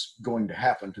that was going to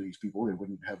happen to these people. They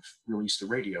wouldn't have released the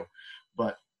radio,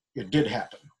 but it did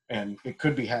happen, and it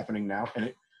could be happening now.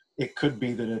 And it could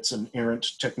be that it's an errant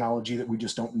technology that we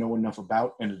just don't know enough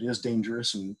about, and it is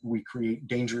dangerous, and we create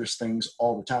dangerous things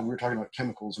all the time. We were talking about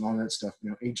chemicals and all that stuff,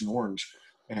 Agent Orange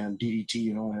and DDT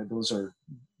and all that. Those are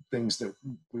things that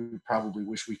we probably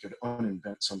wish we could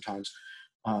uninvent sometimes.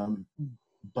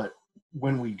 But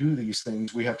when we do these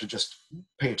things, we have to just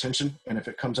pay attention. And if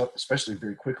it comes up, especially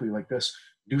very quickly like this,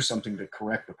 do something to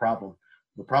correct the problem.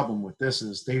 The problem with this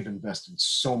is they've invested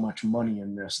so much money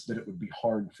in this that it would be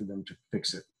hard for them to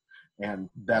fix it. And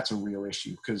that's a real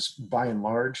issue, because by and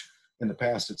large, in the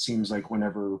past, it seems like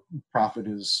whenever profit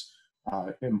is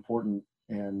important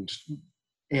and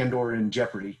or in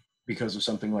jeopardy because of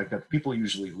something like that, people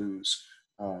usually lose.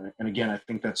 And again, I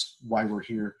think that's why we're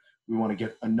here. We want to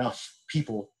get enough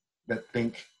people that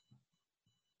think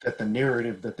that the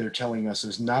narrative that they're telling us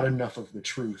is not enough of the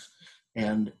truth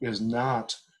and is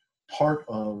not part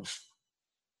of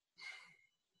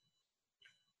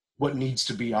what needs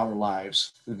to be our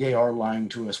lives. They are lying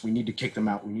to us. We need to kick them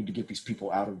out. We need to get these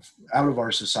people out of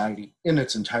our society in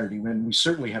its entirety. And we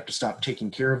certainly have to stop taking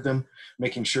care of them,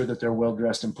 making sure that they're well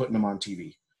dressed and putting them on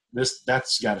TV.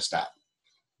 That's got to stop.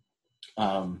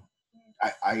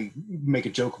 I make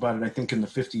a joke about it. I think in the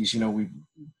 50s, we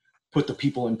put the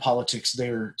people in politics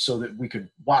there so that we could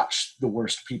watch the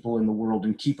worst people in the world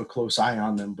and keep a close eye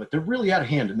on them. But they're really out of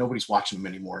hand and nobody's watching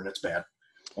them anymore, and it's bad.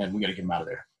 And we got to get them out of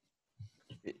there.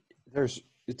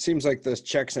 It seems like this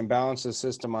checks and balances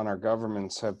system on our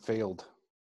governments have failed.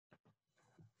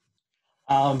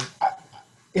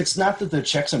 It's not that the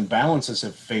checks and balances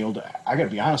have failed. I got to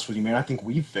be honest with you, man. I think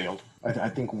we've failed. I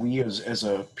think we as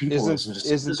a people,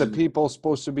 isn't the people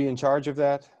supposed to be in charge of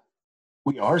that?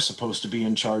 we are supposed to be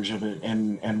in charge of it,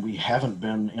 and we haven't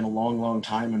been in a long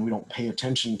time, and we don't pay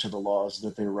attention to the laws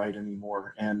that they write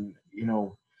anymore. And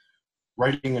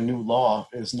writing a new law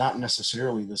is not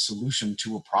necessarily the solution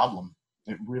to a problem.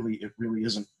 It really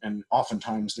isn't. And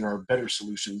oftentimes there are better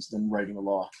solutions than writing a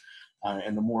law.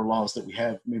 And the more laws that we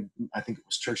have, maybe, I think it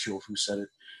was Churchill who said it,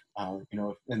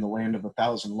 in the land of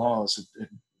 1,000 laws,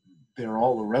 they're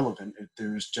all irrelevant.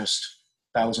 There's just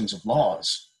thousands of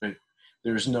laws.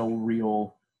 There's no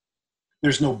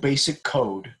basic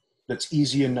code that's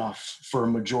easy enough for a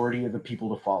majority of the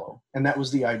people to follow. And that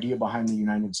was the idea behind the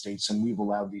United States. And we've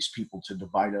allowed these people to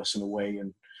divide us in a way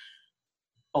and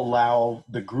allow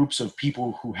the groups of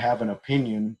people who have an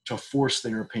opinion to force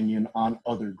their opinion on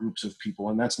other groups of people.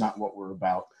 And that's not what we're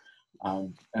about.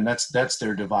 And that's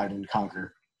their divide and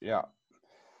conquer. Yeah.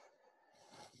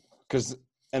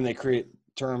 And they create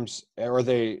terms, or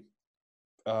they,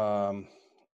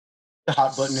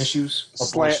 hot button issues,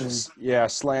 abortion,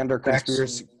 slander,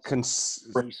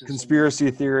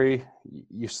 conspiracy theory.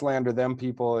 You slander them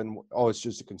people, and it's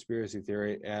just a conspiracy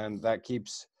theory, and that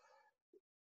keeps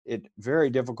it very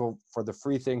difficult for the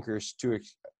free thinkers to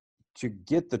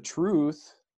get the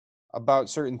truth about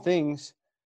certain things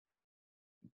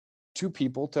to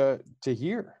people to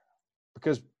hear.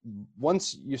 Because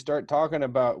once you start talking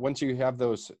about, once you have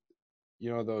those,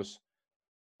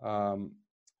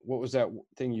 what was that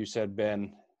thing you said,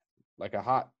 Ben? Like a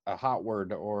hot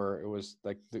word, or it was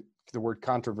like the word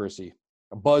controversy,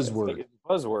 a buzzword. Like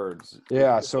buzzwords.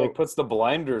 Yeah. So it puts the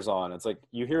blinders on. It's like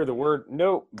you hear the word,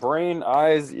 no, brain,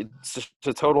 eyes, it's just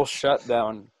a total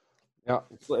shutdown. Yeah.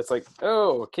 It's like,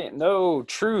 no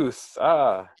truth.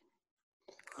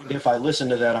 If I listen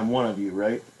to that, I'm one of you,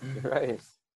 right? Right.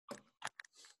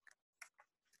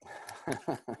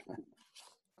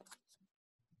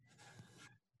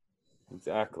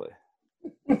 Exactly.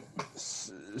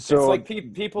 So it's like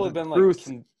people have been like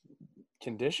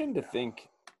conditioned to think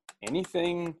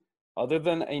anything other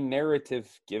than a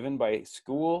narrative given by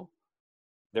school,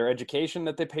 their education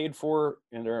that they paid for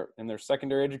in their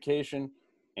secondary education,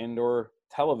 and or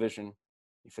television.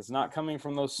 If it's not coming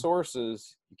from those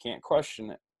sources, you can't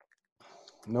question it.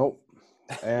 Nope.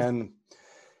 And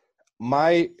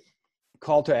my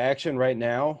call to action right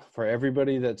now for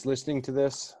everybody that's listening to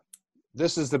this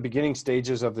is the beginning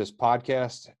stages of this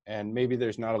podcast, and maybe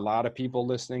there's not a lot of people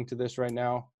listening to this right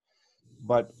now,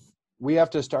 but we have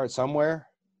to start somewhere,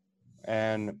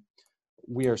 and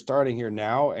we are starting here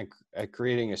now and at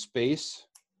creating a space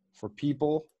for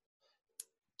people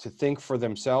to think for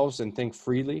themselves and think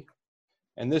freely.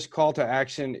 And this call to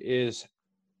action is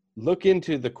look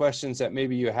into the questions that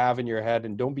maybe you have in your head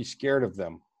and don't be scared of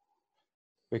them.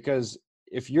 Because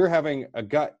if you're having a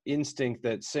gut instinct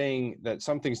that's saying that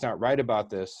something's not right about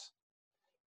this,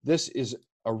 this is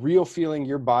a real feeling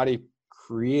your body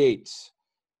creates,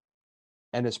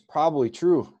 and it's probably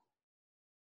true.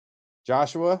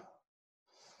 Joshua,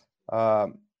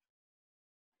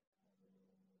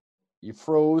 you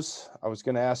froze. I was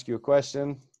going to ask you a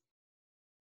question.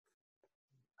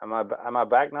 Am I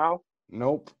back now?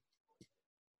 Nope.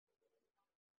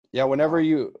 Yeah, whenever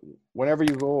you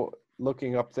go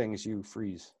looking up things, you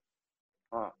freeze.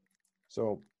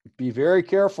 So be very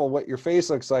careful what your face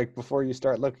looks like before you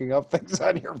start looking up things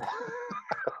on your.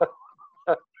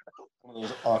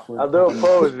 I'll do a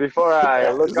pose before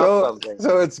I look up something.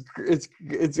 So it's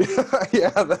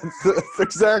yeah, that's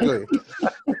exactly.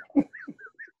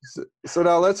 So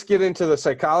now let's get into the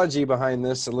psychology behind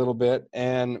this a little bit,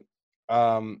 and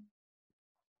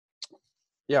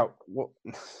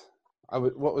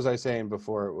what was I saying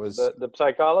before? It was the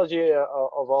psychology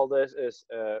of all this is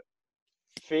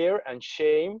fear and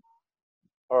shame,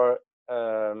 or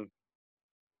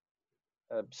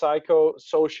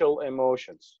psychosocial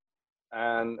emotions,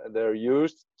 and they're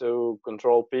used to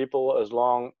control people as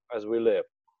long as we live.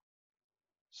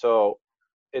 So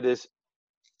it is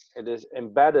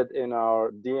embedded in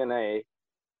our DNA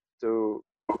to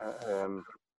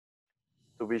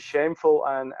be shameful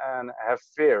and have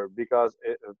fear, because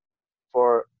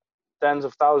for tens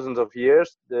of thousands of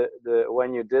years,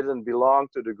 when you didn't belong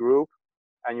to the group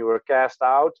and you were cast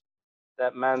out,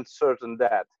 that meant certain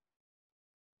death.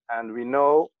 And we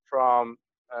know from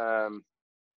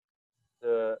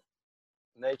the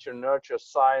Nature Nurture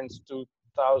Science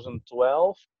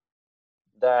 2012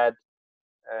 that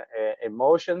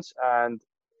emotions and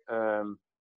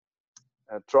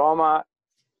trauma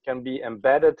can be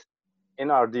embedded in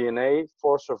our DNA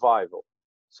for survival.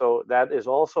 So that is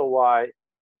also why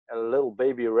a little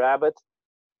baby rabbit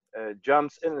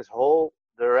jumps in his hole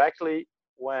directly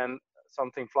when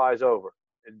something flies over.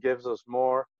 It gives us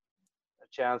more a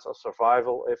chance of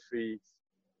survival if we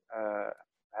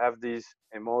have these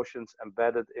emotions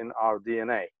embedded in our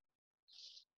DNA.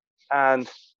 And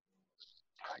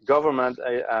government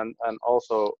and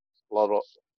also a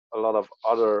lot of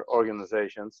other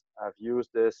organizations have used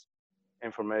this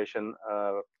information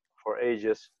for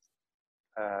ages,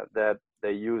 that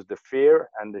they use the fear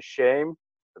and the shame,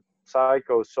 the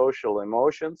psychosocial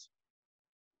emotions,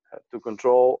 to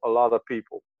control a lot of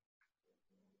people.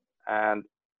 And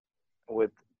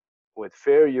with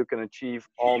fear, you can achieve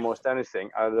almost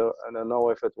anything. I don't know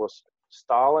if it was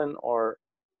Stalin or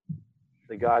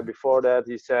the guy before that.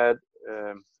 He said,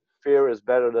 fear is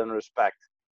better than respect,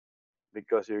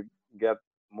 because you get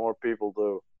more people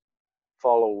to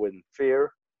follow with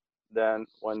fear than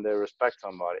when they respect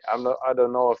somebody. I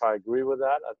don't know if I agree with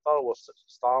that. I thought it was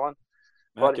Stalin,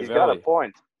 but he's got a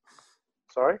point.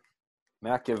 Sorry?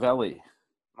 Machiavelli.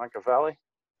 Machiavelli?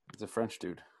 He's a French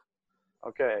dude.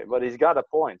 Okay, but he's got a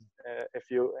point. If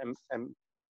you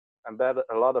embed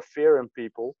a lot of fear in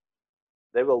people,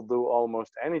 they will do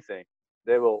almost anything.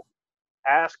 They will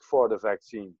ask for the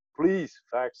vaccine. Please,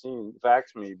 vax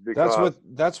me. Because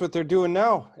that's what they're doing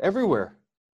now everywhere.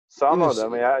 Some of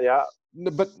them, yeah.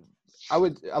 But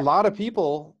a lot of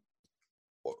people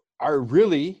are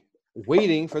really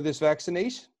waiting for this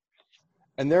vaccination,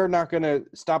 and they're not going to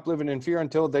stop living in fear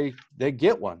until they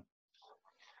get one.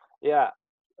 Yeah,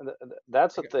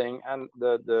 that's the thing. And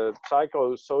the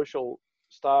psychosocial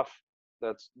stuff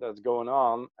that's going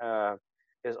on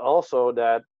is also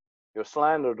that you're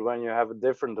slandered when you have a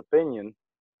different opinion.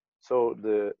 So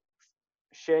the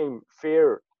shame,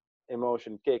 fear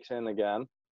emotion kicks in again.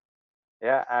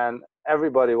 Yeah, and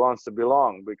everybody wants to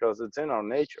belong because it's in our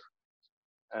nature.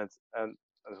 And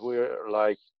we're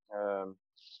like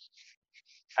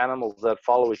animals that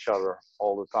follow each other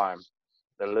all the time.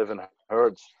 They live in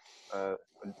herds.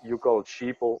 You call it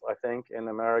sheeple, I think, in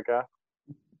America.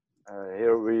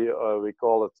 Here we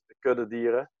call it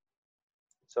kuddedieren.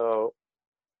 So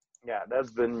yeah, that's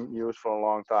been used for a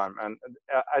long time, and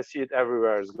I see it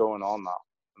everywhere. It's going on now.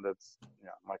 And that's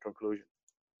my conclusion.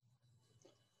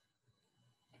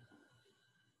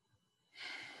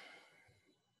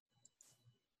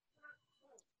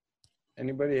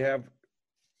 Anybody have?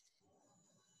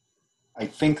 I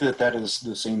think that is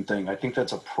the same thing. I think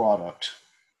that's a product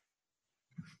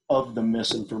of the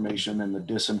misinformation and the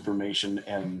disinformation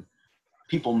and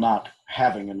people not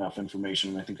having enough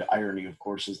information. And I think the irony, of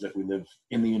course, is that we live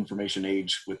in the information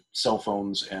age with cell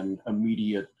phones and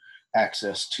immediate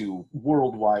access to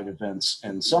worldwide events.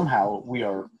 And somehow we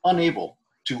are unable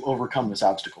to overcome this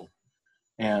obstacle.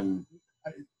 And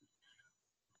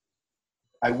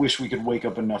I wish we could wake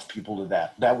up enough people to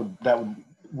that. That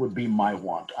would be my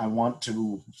want. I want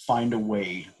to find a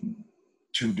way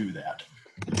to do that.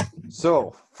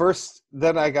 So first,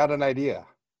 then I got an idea.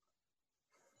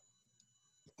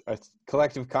 A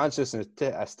collective consciousness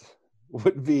test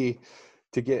would be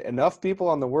to get enough people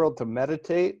on the world to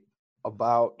meditate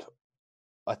about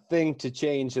a thing to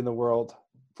change in the world.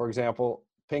 For example,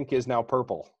 pink is now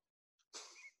purple.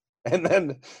 And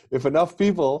then if enough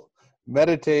people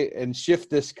meditate and shift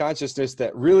this consciousness,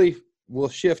 that really will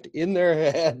shift in their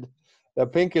head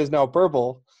that pink is now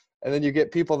purple, and then you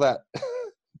get people that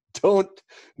don't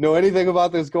know anything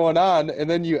about this going on, and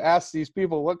then you ask these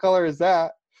people, what color is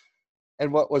that?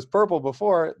 And what was purple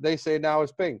before, they say now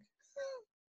is pink.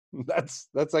 That's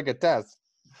like a test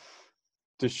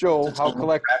to show how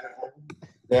collective.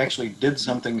 They actually did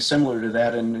something similar to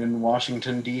that in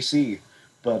Washington, D.C.,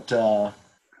 but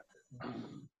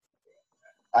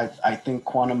I think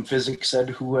quantum physics said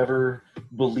whoever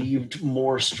believed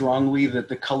more strongly that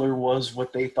the color was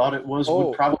what they thought it was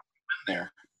would probably win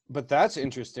there. But that's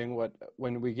interesting.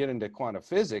 When we get into quantum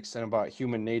physics and about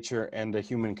human nature and the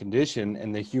human condition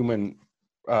and the human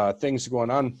things going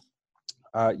on.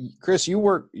 Chris, you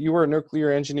were a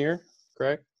nuclear engineer,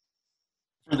 correct?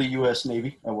 For the U.S.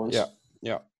 Navy, I was.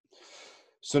 Yeah.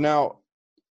 So now,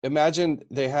 imagine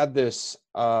they had this.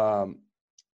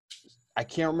 I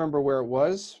can't remember where it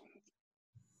was,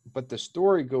 but the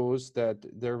story goes that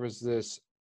there was this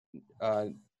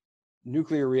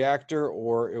nuclear reactor,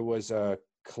 or it was a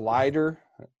collider,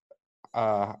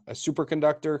 a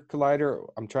superconductor collider.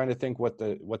 I'm trying to think what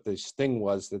this thing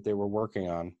was that they were working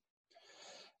on.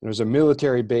 It was a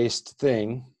military-based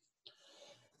thing,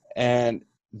 and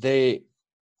they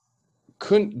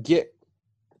couldn't get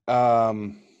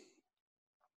the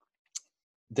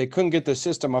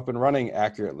system up and running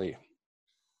accurately.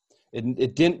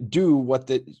 It didn't do what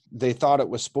they thought it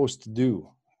was supposed to do,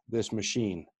 this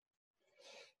machine.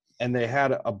 And they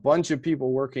had a bunch of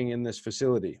people working in this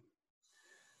facility.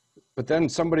 But then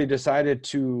somebody decided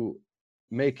to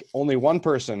make only one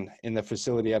person in the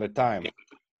facility at a time.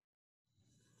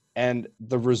 And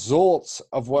the results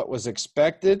of what was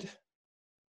expected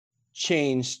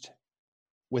changed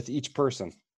with each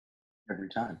person. Every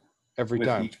time. Every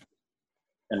time.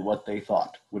 And what they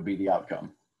thought would be the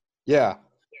outcome. Yeah.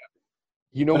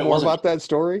 You know more about that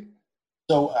story?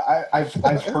 So I've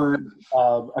heard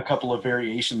a couple of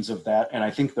variations of that, and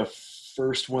I think the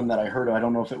first one that I heard of, I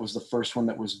don't know if it was the first one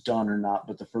that was done or not,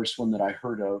 but the first one that I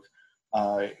heard of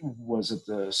was at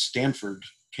the Stanford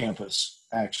campus,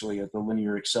 actually, at the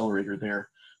Linear Accelerator there,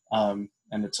 and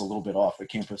it's a little bit off the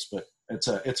campus, but it's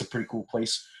a pretty cool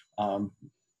place.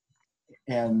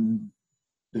 And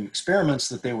the experiments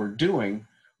that they were doing,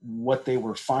 what they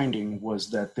were finding was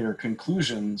that their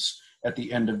conclusions at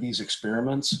the end of these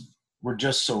experiments were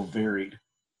just so varied,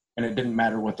 and it didn't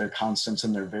matter what their constants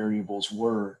and their variables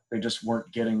were. They just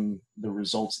weren't getting the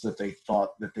results that they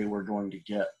thought that they were going to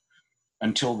get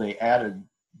until they added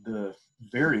the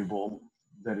variable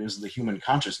that is the human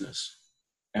consciousness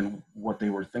and what they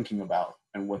were thinking about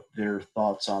and what their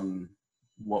thoughts on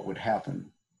what would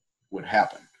happen.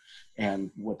 And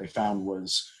what they found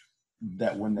was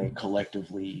that when they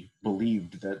collectively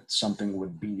believed that something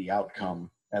would be the outcome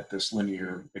at this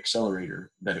linear accelerator,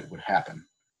 that it would happen.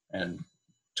 And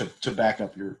to back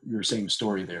up your same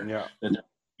story there, yeah, that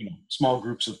small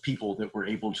groups of people that were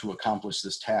able to accomplish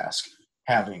this task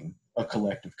having a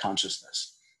collective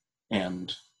consciousness.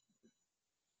 And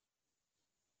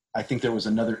I think there was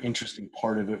another interesting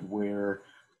part of it where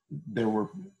there were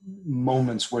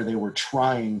moments where they were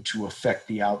trying to affect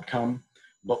the outcome,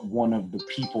 but one of the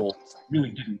people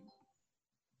really didn't.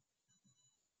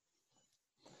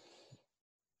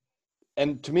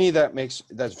 And to me, that's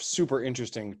super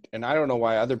interesting. And I don't know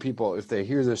why other people, if they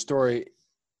hear this story,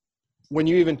 when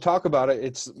you even talk about it,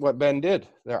 it's what Ben did.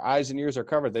 Their eyes and ears are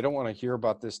covered. They don't want to hear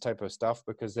about this type of stuff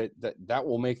because that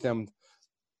will make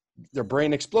their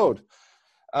brain explode.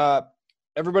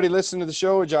 Everybody listen to the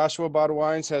show. Joshua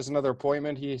Badwines has another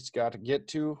appointment he's got to get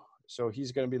to, so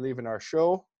he's going to be leaving our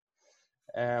show.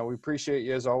 And we appreciate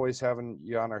you, as always, having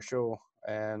you on our show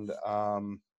and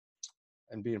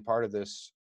being part of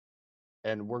this.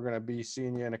 And we're going to be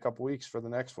seeing you in a couple weeks for the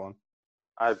next one.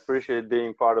 I appreciate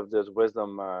being part of this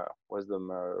wisdom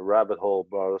rabbit hole,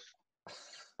 bros.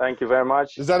 Thank you very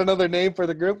much. Is that another name for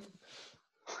the group?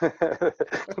 The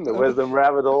wisdom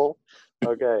rabbit hole.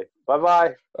 Okay.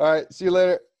 Bye-bye. All right. See you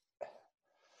later.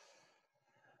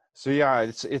 So yeah,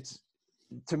 it's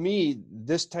to me,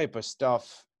 this type of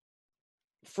stuff,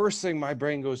 first thing my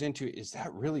brain goes into, is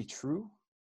that really true?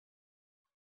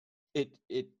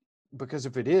 Because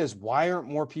if it is, why aren't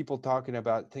more people talking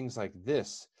about things like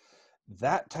this?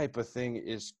 That type of thing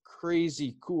is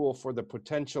crazy cool for the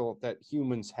potential that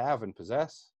humans have and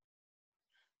possess.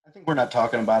 I think we're not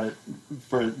talking about it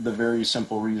for the very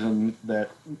simple reason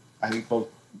that I think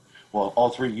all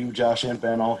three, you, Josh, and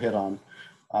Ben, all hit on.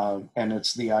 And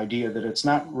it's the idea that it's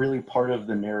not really part of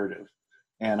the narrative.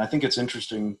 And I think it's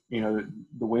interesting, the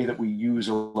way that we use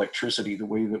electricity, the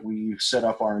way that we set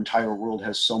up our entire world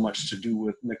has so much to do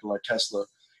with Nikola Tesla.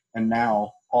 And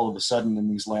now, all of a sudden, in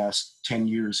these last 10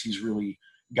 years, he's really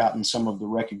gotten some of the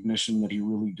recognition that he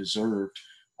really deserved.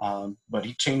 But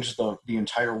he changed the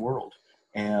entire world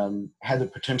and had the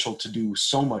potential to do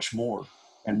so much more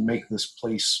and make this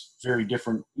place very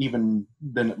different even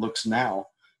than it looks now.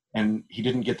 And he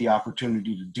didn't get the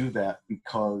opportunity to do that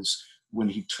because when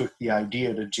he took the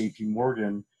idea to JP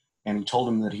Morgan and he told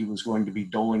him that he was going to be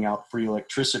doling out free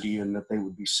electricity and that they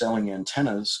would be selling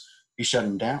antennas, he shut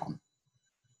him down.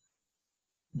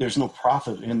 There's no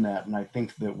profit in that. And I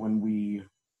think that when we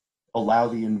allow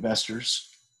the investors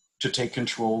to take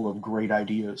control of great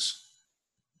ideas,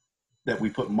 that we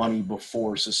put money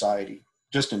before society,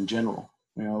 just in general.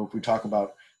 If we talk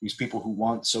about these people who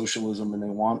want socialism and they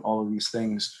want all of these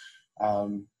things,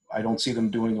 I don't see them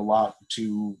doing a lot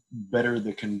to better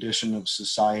the condition of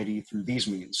society through these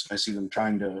means. I see them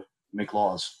trying to make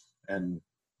laws and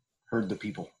herd the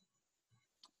people.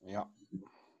 Yeah.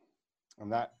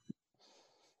 And that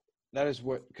is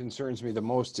what concerns me the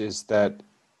most, is that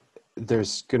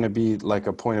there's going to be like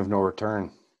a point of no return.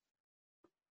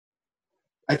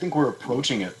 I think we're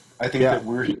approaching it. I think that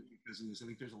we're here because of this. I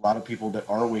think there's a lot of people that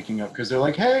are waking up because they're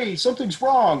like, hey, something's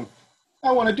wrong.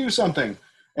 I want to do something.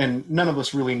 And none of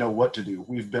us really know what to do.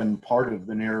 We've been part of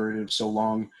the narrative so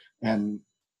long and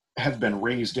have been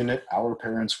raised in it. Our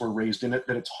parents were raised in it,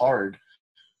 that it's hard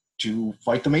to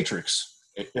fight the matrix.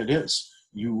 It is.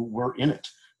 You were in it.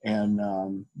 And,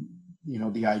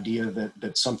 the idea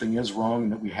that something is wrong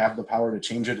and that we have the power to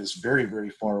change it is very, very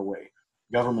far away.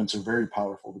 Governments are very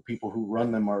powerful. The people who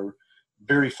run them are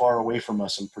very far away from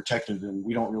us and protected, and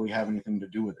we don't really have anything to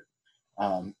do with it.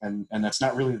 And that's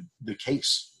not really the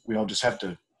case. We all just have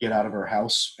to get out of our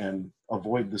house and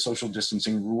avoid the social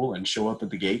distancing rule and show up at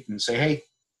the gate and say, hey,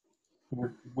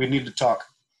 we need to talk.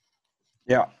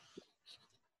 Yeah.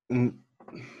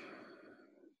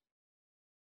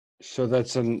 So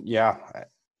that's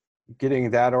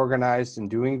getting that organized and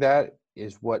doing that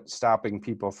is what's stopping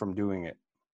people from doing it.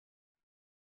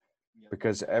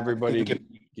 Because everybody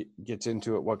gets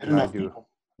into it. What can I do? People.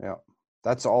 Yeah.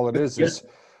 That's all it is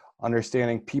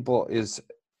understanding people is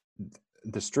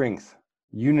the strength,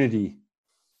 unity,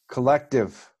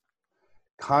 collective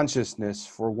consciousness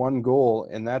for one goal.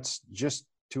 And that's just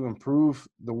to improve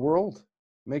the world,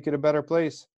 make it a better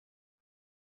place.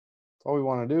 That's all we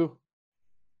want to do.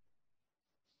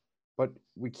 But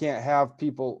we can't have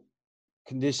people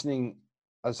conditioning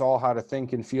us all how to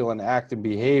think and feel and act and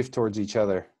behave towards each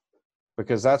other,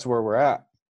 because that's where we're at.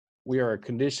 We are a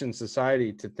conditioned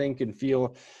society to think and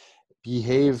feel,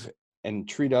 behave, and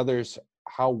treat others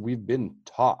how we've been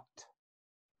taught.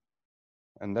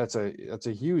 And that's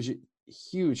a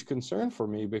huge concern for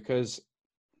me, because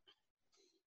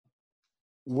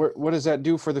what does that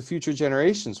do for the future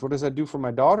generations? What does that do for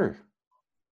my daughter's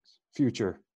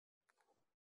future?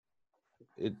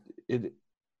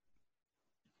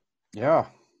 Yeah,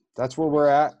 that's where we're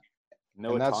at.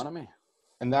 No autonomy.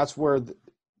 And that's where,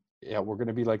 we're going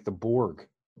to be like the Borg.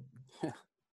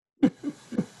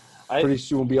 Pretty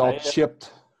soon we'll be all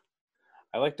chipped.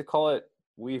 I like to call it,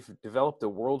 we've developed a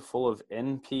world full of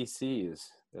NPCs.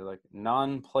 They're like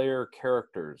non-player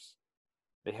characters.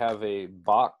 They have a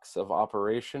box of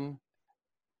operation.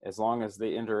 As long as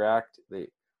they interact, they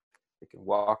can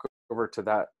walk over to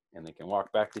that and they can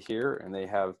walk back to here, and they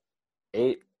have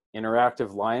 8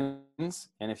 interactive lines.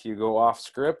 And if you go off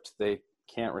script, they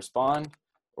can't respond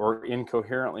or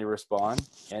incoherently respond.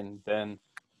 And then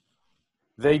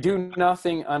they do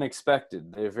nothing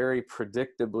unexpected. They're very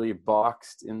predictably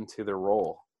boxed into the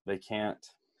role. They can't.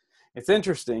 It's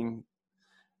interesting.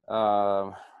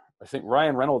 I think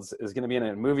Ryan Reynolds is going to be in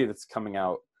a movie that's coming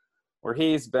out where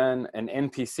he's been an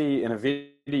NPC in a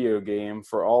video game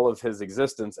for all of his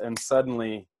existence, and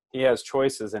suddenly he has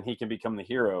choices and he can become the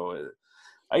hero.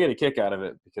 I get a kick out of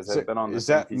it because I've been on this. Is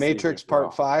that NPC Matrix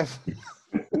Part 5?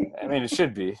 I mean, it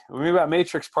should be. We've got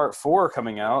Matrix Part 4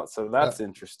 coming out, so that's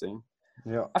interesting.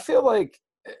 Yeah. I feel like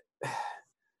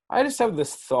I just have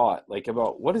this thought, like,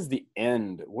 about what is the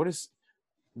end? What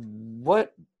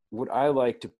would I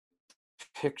like to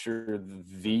picture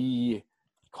the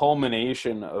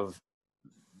culmination of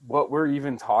what we're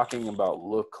even talking about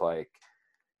look like?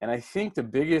 And I think the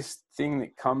biggest thing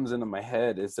that comes into my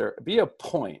head is there be a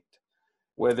point,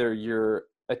 whether you're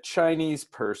a Chinese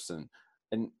person,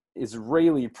 an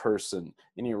Israeli person,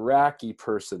 an Iraqi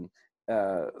person,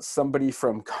 somebody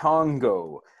from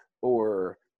Congo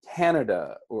or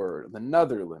Canada or the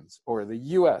Netherlands or the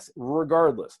US,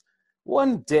 regardless.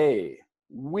 One day,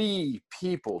 we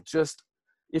people just,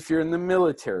 if you're in the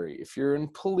military, if you're in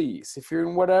police, if you're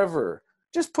in whatever,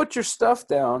 just put your stuff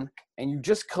down and you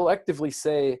just collectively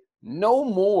say no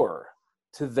more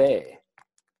to they,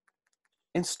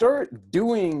 and start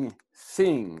doing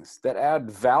things that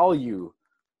add value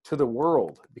to the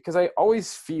world. Because I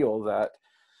always feel that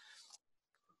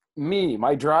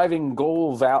my driving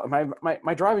goal,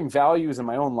 my driving values in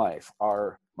my own life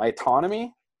are my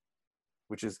autonomy,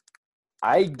 which is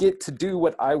I get to do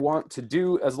what I want to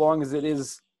do as long as it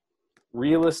is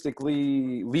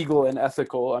realistically legal and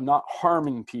ethical. I'm not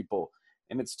harming people.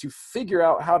 And it's to figure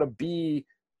out how to be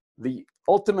the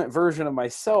ultimate version of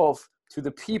myself to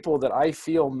the people that I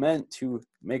feel meant to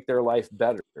make their life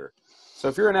better. So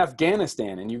if you're in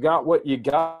Afghanistan and you got what you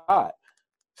got,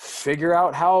 figure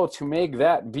out how to make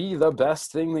that be the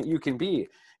best thing that you can be.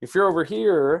 If you're over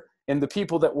here and the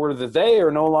people that were they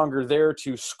are no longer there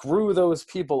to screw those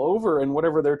people over and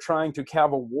whatever they're trying to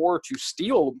have a war to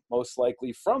steal most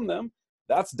likely from them,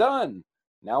 that's done.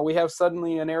 Now we have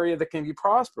suddenly an area that can be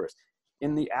prosperous.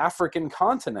 In the African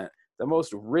continent, the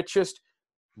most richest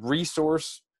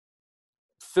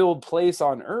resource-filled place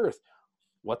on earth,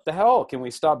 what the hell? Can we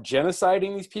stop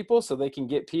genociding these people so they can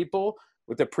get people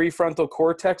with the prefrontal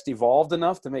cortex evolved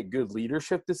enough to make good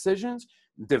leadership decisions,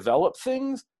 develop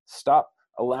things, stop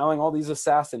allowing all these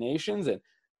assassinations and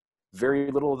very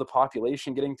little of the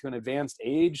population getting to an advanced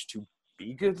age to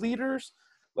be good leaders?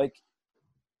 Like,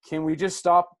 can we just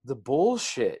stop the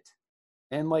bullshit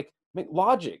and like make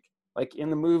logic? Like in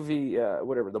the movie,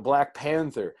 the Black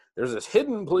Panther, there's this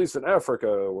hidden place in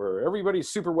Africa where everybody's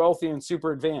super wealthy and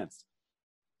super advanced.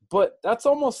 But that's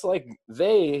almost like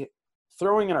they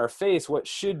throwing in our face what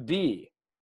should be,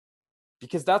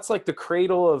 because that's like the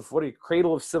cradle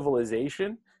of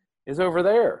civilization is over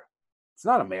there. It's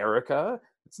not America.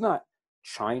 It's not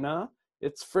China.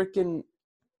 It's freaking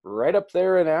right up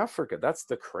there in Africa. That's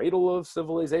the cradle of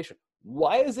civilization.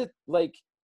 Why is it like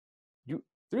you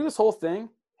through this whole thing?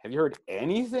 Have you heard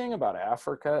anything about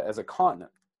Africa as a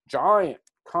continent, giant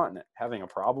continent, having a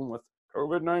problem with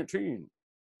COVID-19?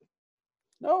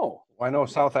 No. I know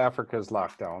South Africa's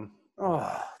locked down.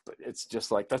 Oh, but it's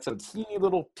just like that's a teeny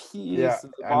little piece Yeah, at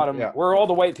the bottom yeah. where all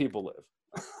the white people live.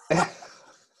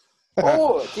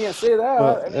 Oh, I can't say that.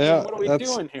 Well, I mean, yeah, what are we that's-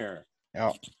 doing here?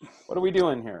 Yeah. What are we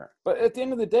doing here? But at the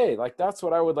end of the day, like that's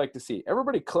what I would like to see.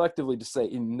 Everybody collectively just say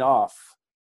enough.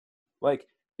 Like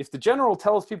if the general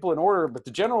tells people an order, but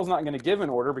the general's not going to give an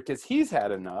order because he's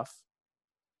had enough.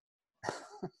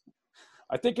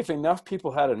 I think if enough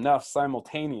people had enough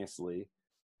simultaneously,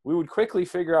 we would quickly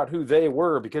figure out who they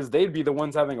were because they'd be the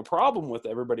ones having a problem with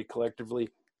everybody collectively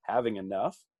having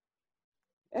enough.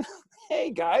 And hey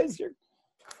guys,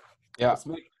 let's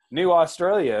make new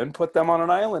Australia and put them on an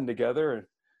island together.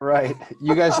 Right.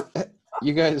 You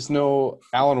guys know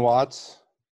Alan Watts?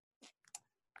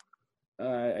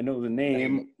 I know the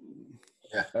name.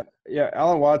 Yeah,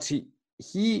 Alan Watts,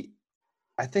 he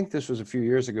I think this was a few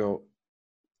years ago,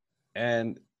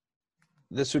 and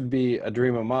this would be a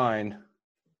dream of mine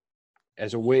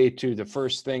as a way to the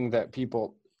first thing that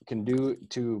people can do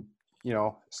to,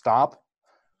 stop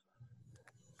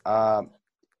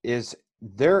is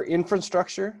their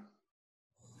infrastructure,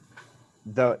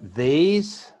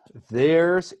 theirs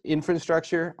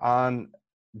infrastructure on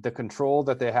the control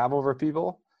that they have over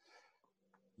people.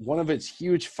 One of its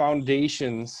huge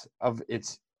foundations of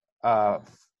its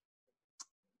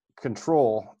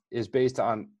control is based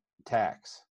on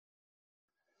tax.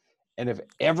 And if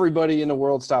everybody in the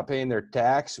world stopped paying their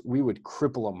tax, we would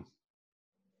cripple them.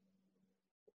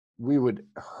 We would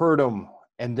hurt them,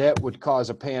 and that would cause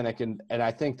a panic. And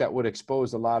I think that would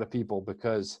expose a lot of people,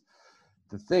 because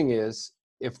the thing is,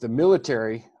 if the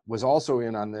military was also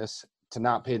in on this to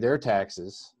not pay their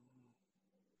taxes,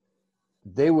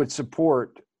 they would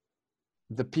support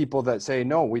the people that say,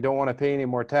 no, we don't want to pay any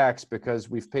more tax because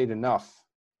we've paid enough.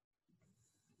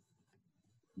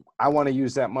 I want to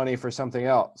use that money for something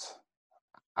else.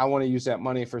 I want to use that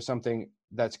money for something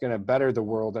that's going to better the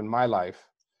world and my life.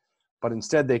 But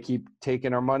instead, they keep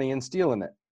taking our money and stealing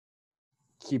it,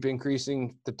 keep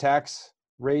increasing the tax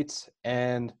rates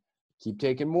and keep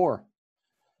taking more.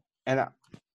 And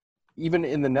even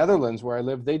in the Netherlands where I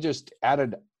live,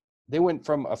 they went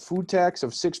from a food tax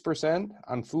of 6%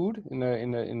 on food in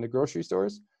the grocery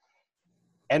stores,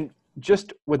 and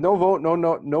just with no vote,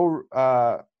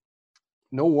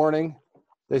 no warning,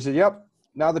 they said, yep,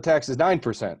 now the tax is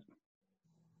 9%.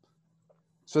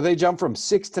 So they jumped from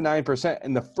 6 to 9%.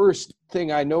 And the first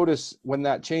thing I noticed when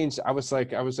that changed, I was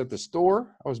at the store,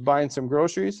 I was buying some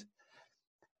groceries,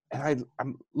 and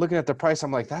I'm looking at the price.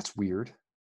 I'm like, that's weird.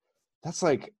 That's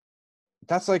like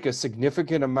a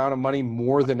significant amount of money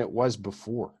more than it was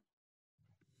before.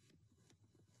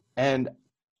 And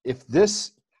if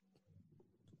this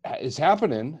is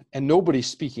happening and nobody's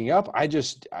speaking up,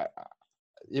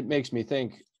 it makes me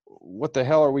think, what the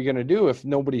hell are we going to do if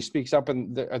nobody speaks up?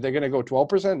 And are they going to go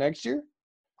 12% next year?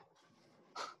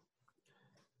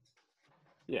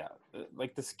 Yeah,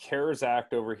 like this CARES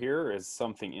Act over here is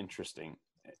something interesting.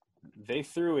 They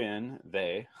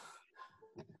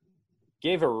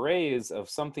gave a raise of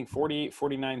something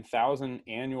 49,000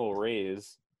 annual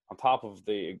raise on top of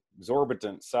the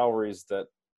exorbitant salaries that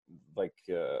like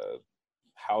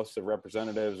House of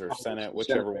Representatives or Senate,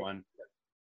 whichever one.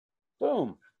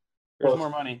 Boom. Here's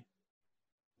more money.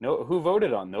 No, who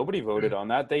voted on? Nobody voted on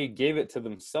that. They gave it to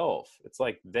themselves. It's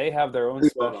like they have their own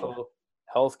special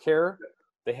health care.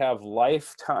 They have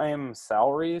lifetime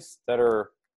salaries that are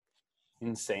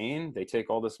insane. They take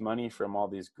all this money from all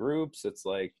these groups. It's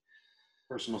like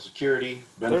personal security,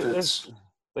 benefits.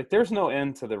 There's no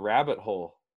end to the rabbit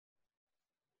hole.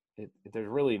 There's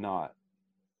really not.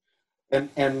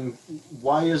 And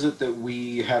why is it that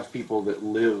we have people that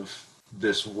live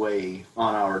this way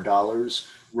on our dollars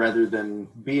rather than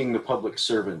being the public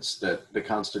servants that the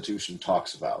Constitution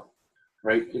talks about,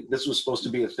 right? This was supposed to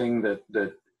be a thing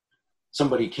that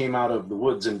somebody came out of the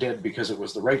woods and did because it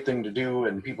was the right thing to do,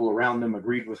 and people around them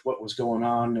agreed with what was going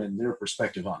on and their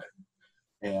perspective on it.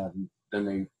 And then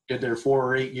they did their 4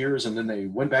 or 8 years, and then they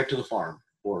went back to the farm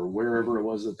or wherever it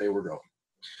was that they were going.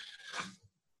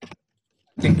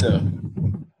 I think the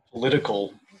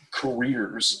political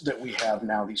careers that we have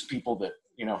now, these people that,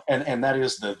 and that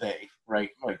is the they,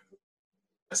 right? Like,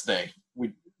 that's they.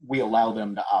 We allow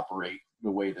them to operate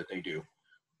the way that they do.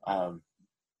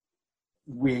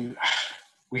 We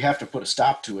have to put a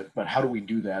stop to it, but how do we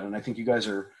do that? And I think you guys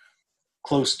are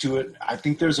close to it. I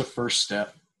think there's a first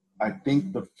step. I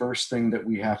think the first thing that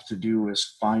we have to do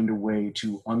is find a way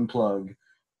to unplug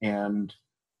and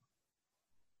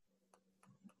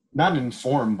not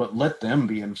inform, but let them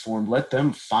be informed. Let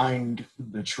them find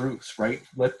the truth, right?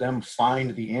 Let them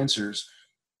find the answers,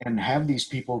 and have these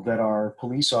people that are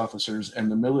police officers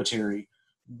and the military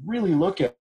really look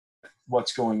at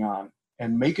what's going on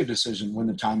and make a decision when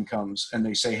the time comes and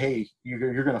they say, hey,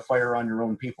 you're going to fire on your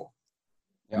own people.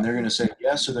 Yeah. And they're going to say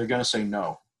yes, or they're going to say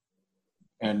no.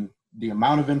 And the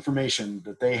amount of information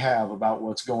that they have about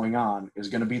what's going on is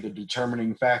going to be the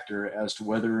determining factor as to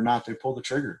whether or not they pull the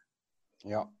trigger.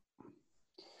 Yeah.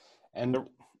 And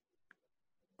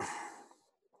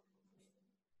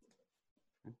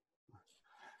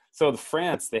so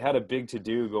France, they had a big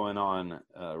to-do going on,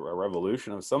 a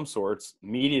revolution of some sorts.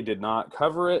 Media did not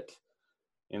cover it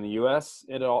in the U.S.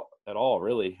 at all,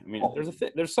 really. I mean,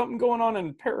 there's something going on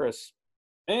in Paris.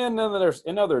 And then there's,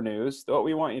 in other news, what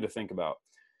we want you to think about.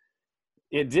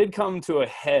 It did come to a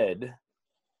head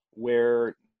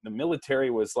where the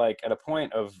military was like at a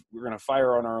point of, we're going to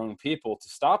fire on our own people to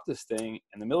stop this thing.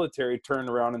 And the military turned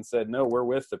around and said, no, we're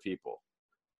with the people.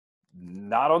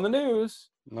 Not on the news.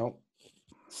 Nope.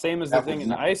 Same as the thing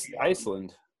in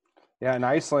Iceland. Yeah, in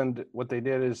Iceland, what they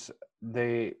did is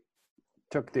they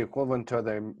took the equivalent to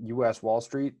the U.S. Wall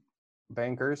Street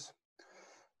bankers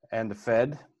and the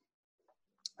Fed,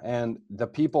 and the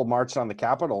people marched on the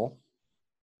Capitol,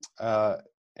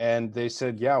 and they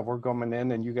said, yeah, we're coming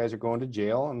in and you guys are going to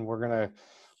jail, and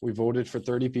we voted for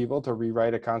 30 people to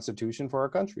rewrite a constitution for our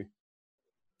country.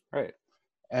 Right.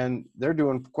 And they're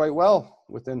doing quite well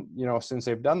within, since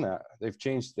they've done that.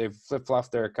 They've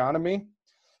flip-flopped their economy.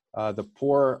 The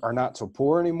poor are not so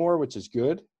poor anymore, which is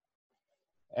good.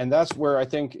 And that's where I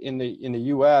think in the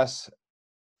U.S.,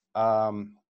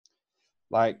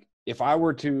 like if I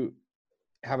were to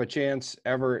have a chance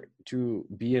ever to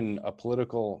be in a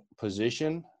political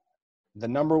position, the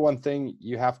number one thing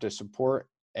you have to support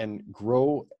and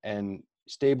grow and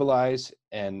stabilize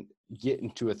and get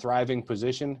into a thriving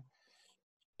position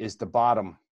is the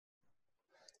bottom,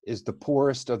 is the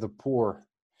poorest of the poor.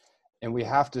 And we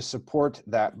have to support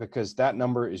that because that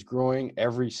number is growing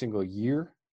every single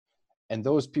year. And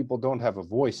those people don't have a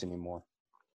voice anymore.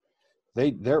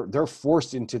 They're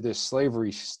forced into this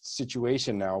slavery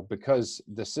situation now because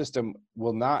the system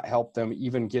will not help them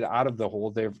even get out of the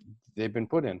hole they've been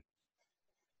put in.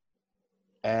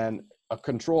 And a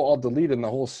Control-Alt-Delete in the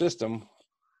whole system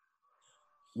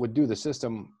would do the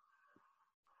system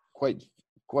quite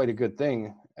a good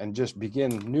thing and just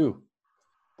begin new.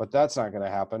 But that's not going to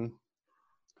happen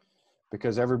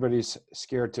because everybody's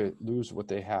scared to lose what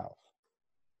they have,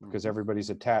 because everybody's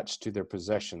attached to their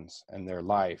possessions and their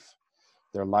life,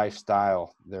 their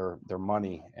lifestyle, their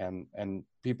money, and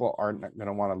people aren't going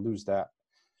to want to lose that,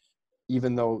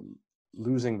 even though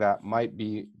losing that might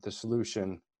be the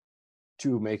solution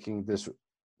to making this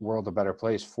world a better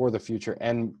place for the future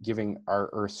and giving our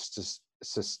Earth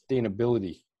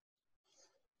sustainability.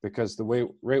 Because the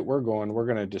rate we're going, we're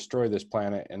going to destroy this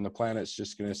planet, and the planet's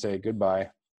just going to say goodbye,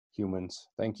 humans.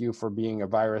 Thank you for being a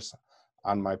virus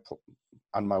on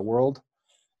my world.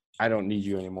 I don't need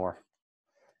you anymore.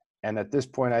 And at this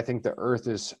point, I think the Earth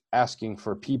is asking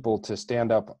for people to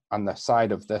stand up on the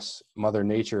side of this Mother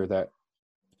Nature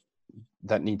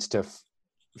that needs to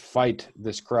fight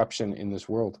this corruption in this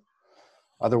world.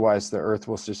 Otherwise, the Earth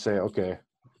will just say, okay,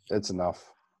 it's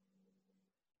enough.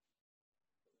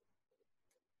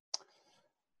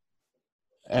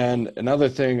 And another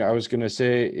thing I was going to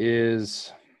say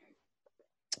is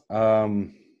a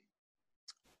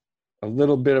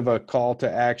little bit of a call to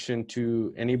action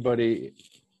to anybody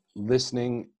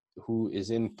listening who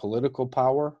is in political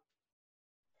power,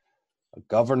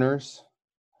 governors,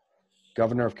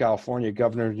 governor of California,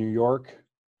 governor of New York,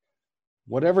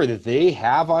 whatever that they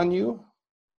have on you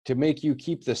to make you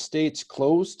keep the states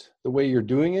closed the way you're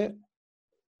doing it.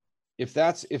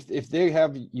 If they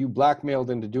have you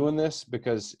blackmailed into doing this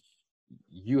because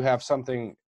you have some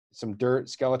dirt,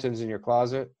 skeletons in your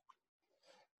closet,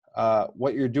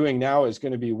 what you're doing now is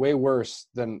going to be way worse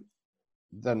than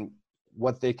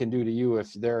what they can do to you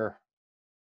if they're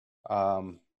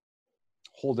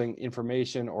holding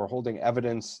information or holding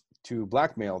evidence to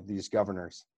blackmail these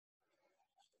governors.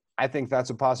 I think that's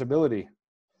a possibility,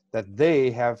 that they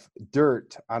have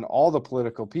dirt on all the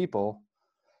political people,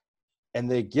 and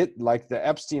they get like the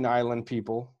Epstein Island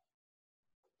people.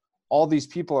 All these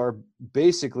people are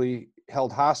basically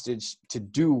held hostage to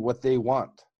do what they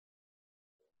want.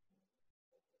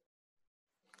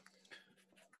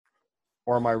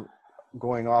 Or am I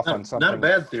going off on something? Not a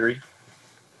bad theory.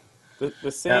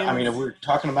 The same. I mean, if we're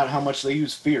talking about how much they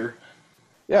use fear.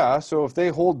 Yeah, so if they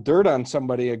hold dirt on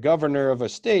somebody, a governor of a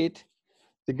state,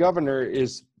 the governor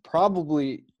is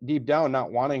probably deep down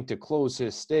not wanting to close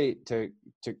his state to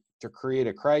create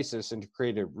a crisis and to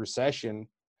create a recession.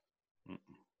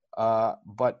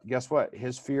 But guess what?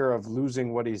 His fear of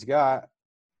losing what he's got,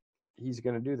 he's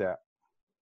going to do that.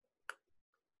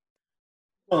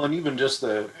 Well, and even just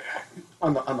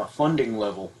on the funding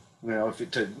level,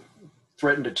 if to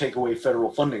threaten to take away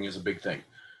federal funding is a big thing.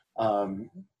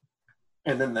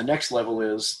 And then the next level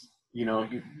is,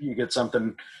 you get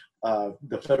something,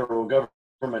 the federal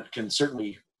government can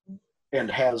certainly,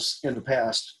 and has in the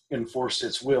past, enforced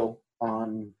its will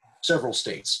on several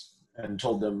states and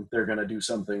told them they're going to do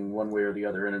something one way or the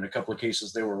other. And in a couple of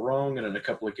cases they were wrong, and in a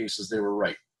couple of cases they were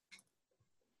right.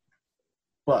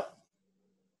 But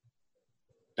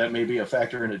that may be a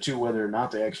factor in it too, whether or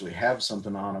not they actually have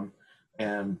something on them.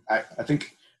 And I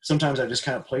think sometimes I just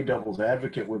kind of play devil's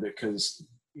advocate with it, because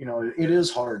it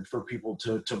is hard for people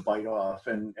to bite off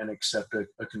and accept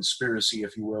a conspiracy,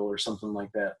 if you will, or something like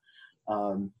that.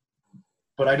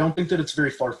 But I don't think that it's very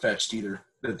far-fetched either,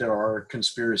 that there are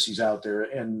conspiracies out there,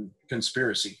 and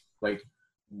conspiracy, like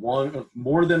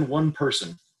more than one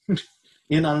person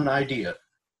in on an idea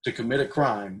to commit a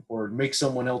crime or make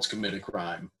someone else commit a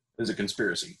crime is a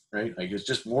conspiracy, right? Like, it's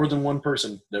just more than one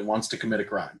person that wants to commit a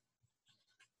crime.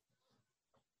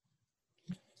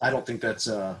 I don't think that's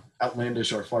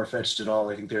outlandish or far-fetched at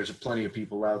all. I think there's plenty of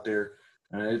people out there.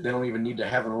 They don't even need to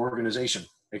have an organization.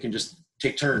 They can just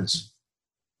take turns.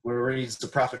 Whoever needs the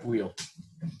profit wheel.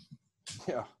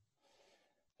 Yeah.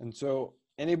 And so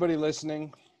anybody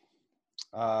listening,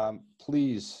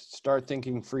 please start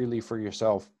thinking freely for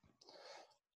yourself.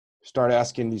 Start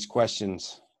asking these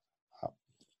questions.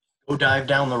 Go dive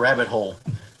down the rabbit hole.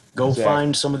 Go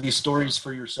find some of these stories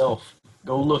for yourself.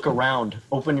 Go look around.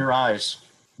 Open your eyes.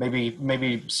 Maybe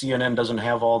CNN doesn't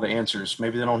have all the answers.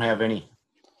 Maybe they don't have any.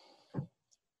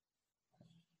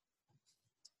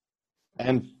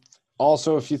 And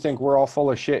also, if you think we're all full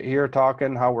of shit here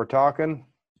talking how we're talking,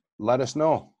 let us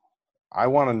know. I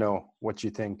want to know what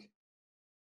you think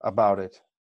about it.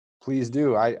 Please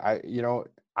do. I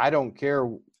don't care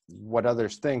what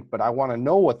others think, but I want to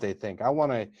know what they think. I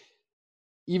want to,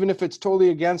 even if it's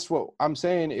totally against what I'm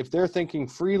saying, if they're thinking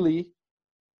freely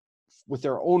with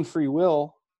their own free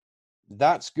will,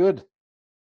 that's good.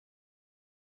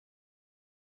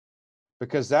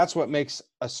 Because that's what makes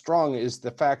us strong, is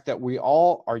the fact that we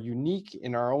all are unique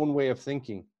in our own way of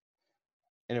thinking.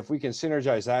 And if we can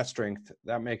synergize that strength,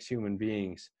 that makes human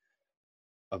beings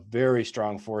a very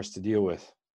strong force to deal with.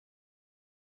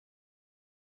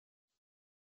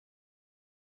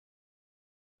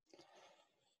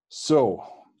 So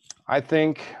I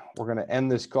think we're going to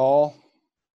end this call.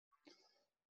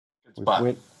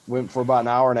 We went for about an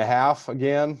hour and a half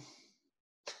again,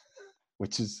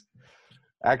 which is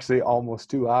actually almost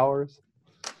 2 hours.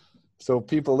 So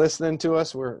people listening to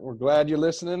us, we're glad you're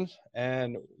listening,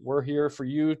 and we're here for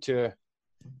you to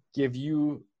give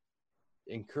you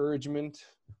encouragement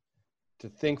to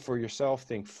think for yourself,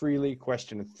 think freely,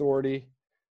 question authority,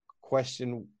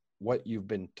 question what you've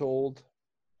been told.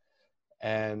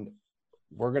 And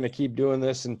we're going to keep doing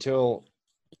this until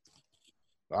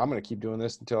I'm going to keep doing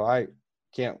this until I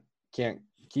can't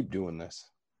keep doing this.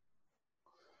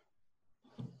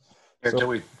 Until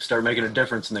we start making a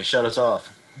difference and they shut us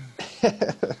off.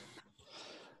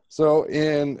 So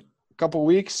in a couple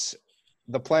weeks,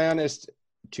 the plan is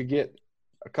to get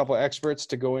a couple experts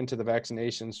to go into the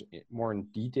vaccinations more in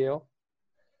detail,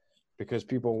 because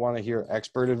people want to hear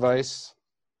expert advice,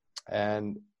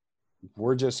 and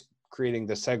we're just creating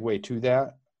the segue to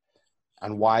that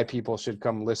and why people should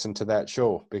come listen to that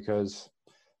show, because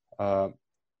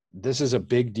this is a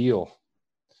big deal.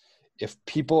 If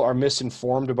people are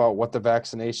misinformed about what the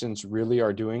vaccinations really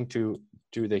are doing to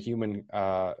the human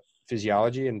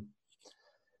physiology,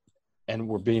 and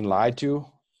we're being lied to,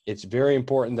 it's very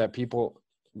important that people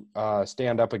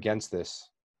stand up against this.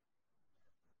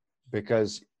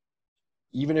 Because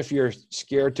even if you're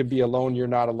scared to be alone, you're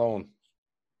not alone.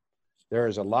 There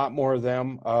is a lot more of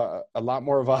them, a lot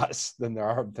more of us than there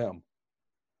are of them.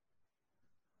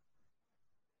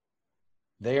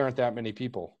 They aren't that many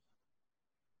people.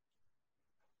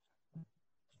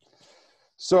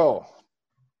 So,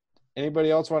 anybody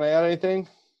else want to add anything?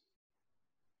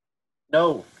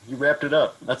 No, you wrapped it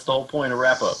up. That's the whole point of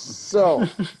wrap up. So,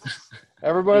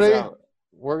 everybody,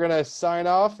 we're going to sign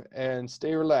off and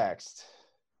stay relaxed.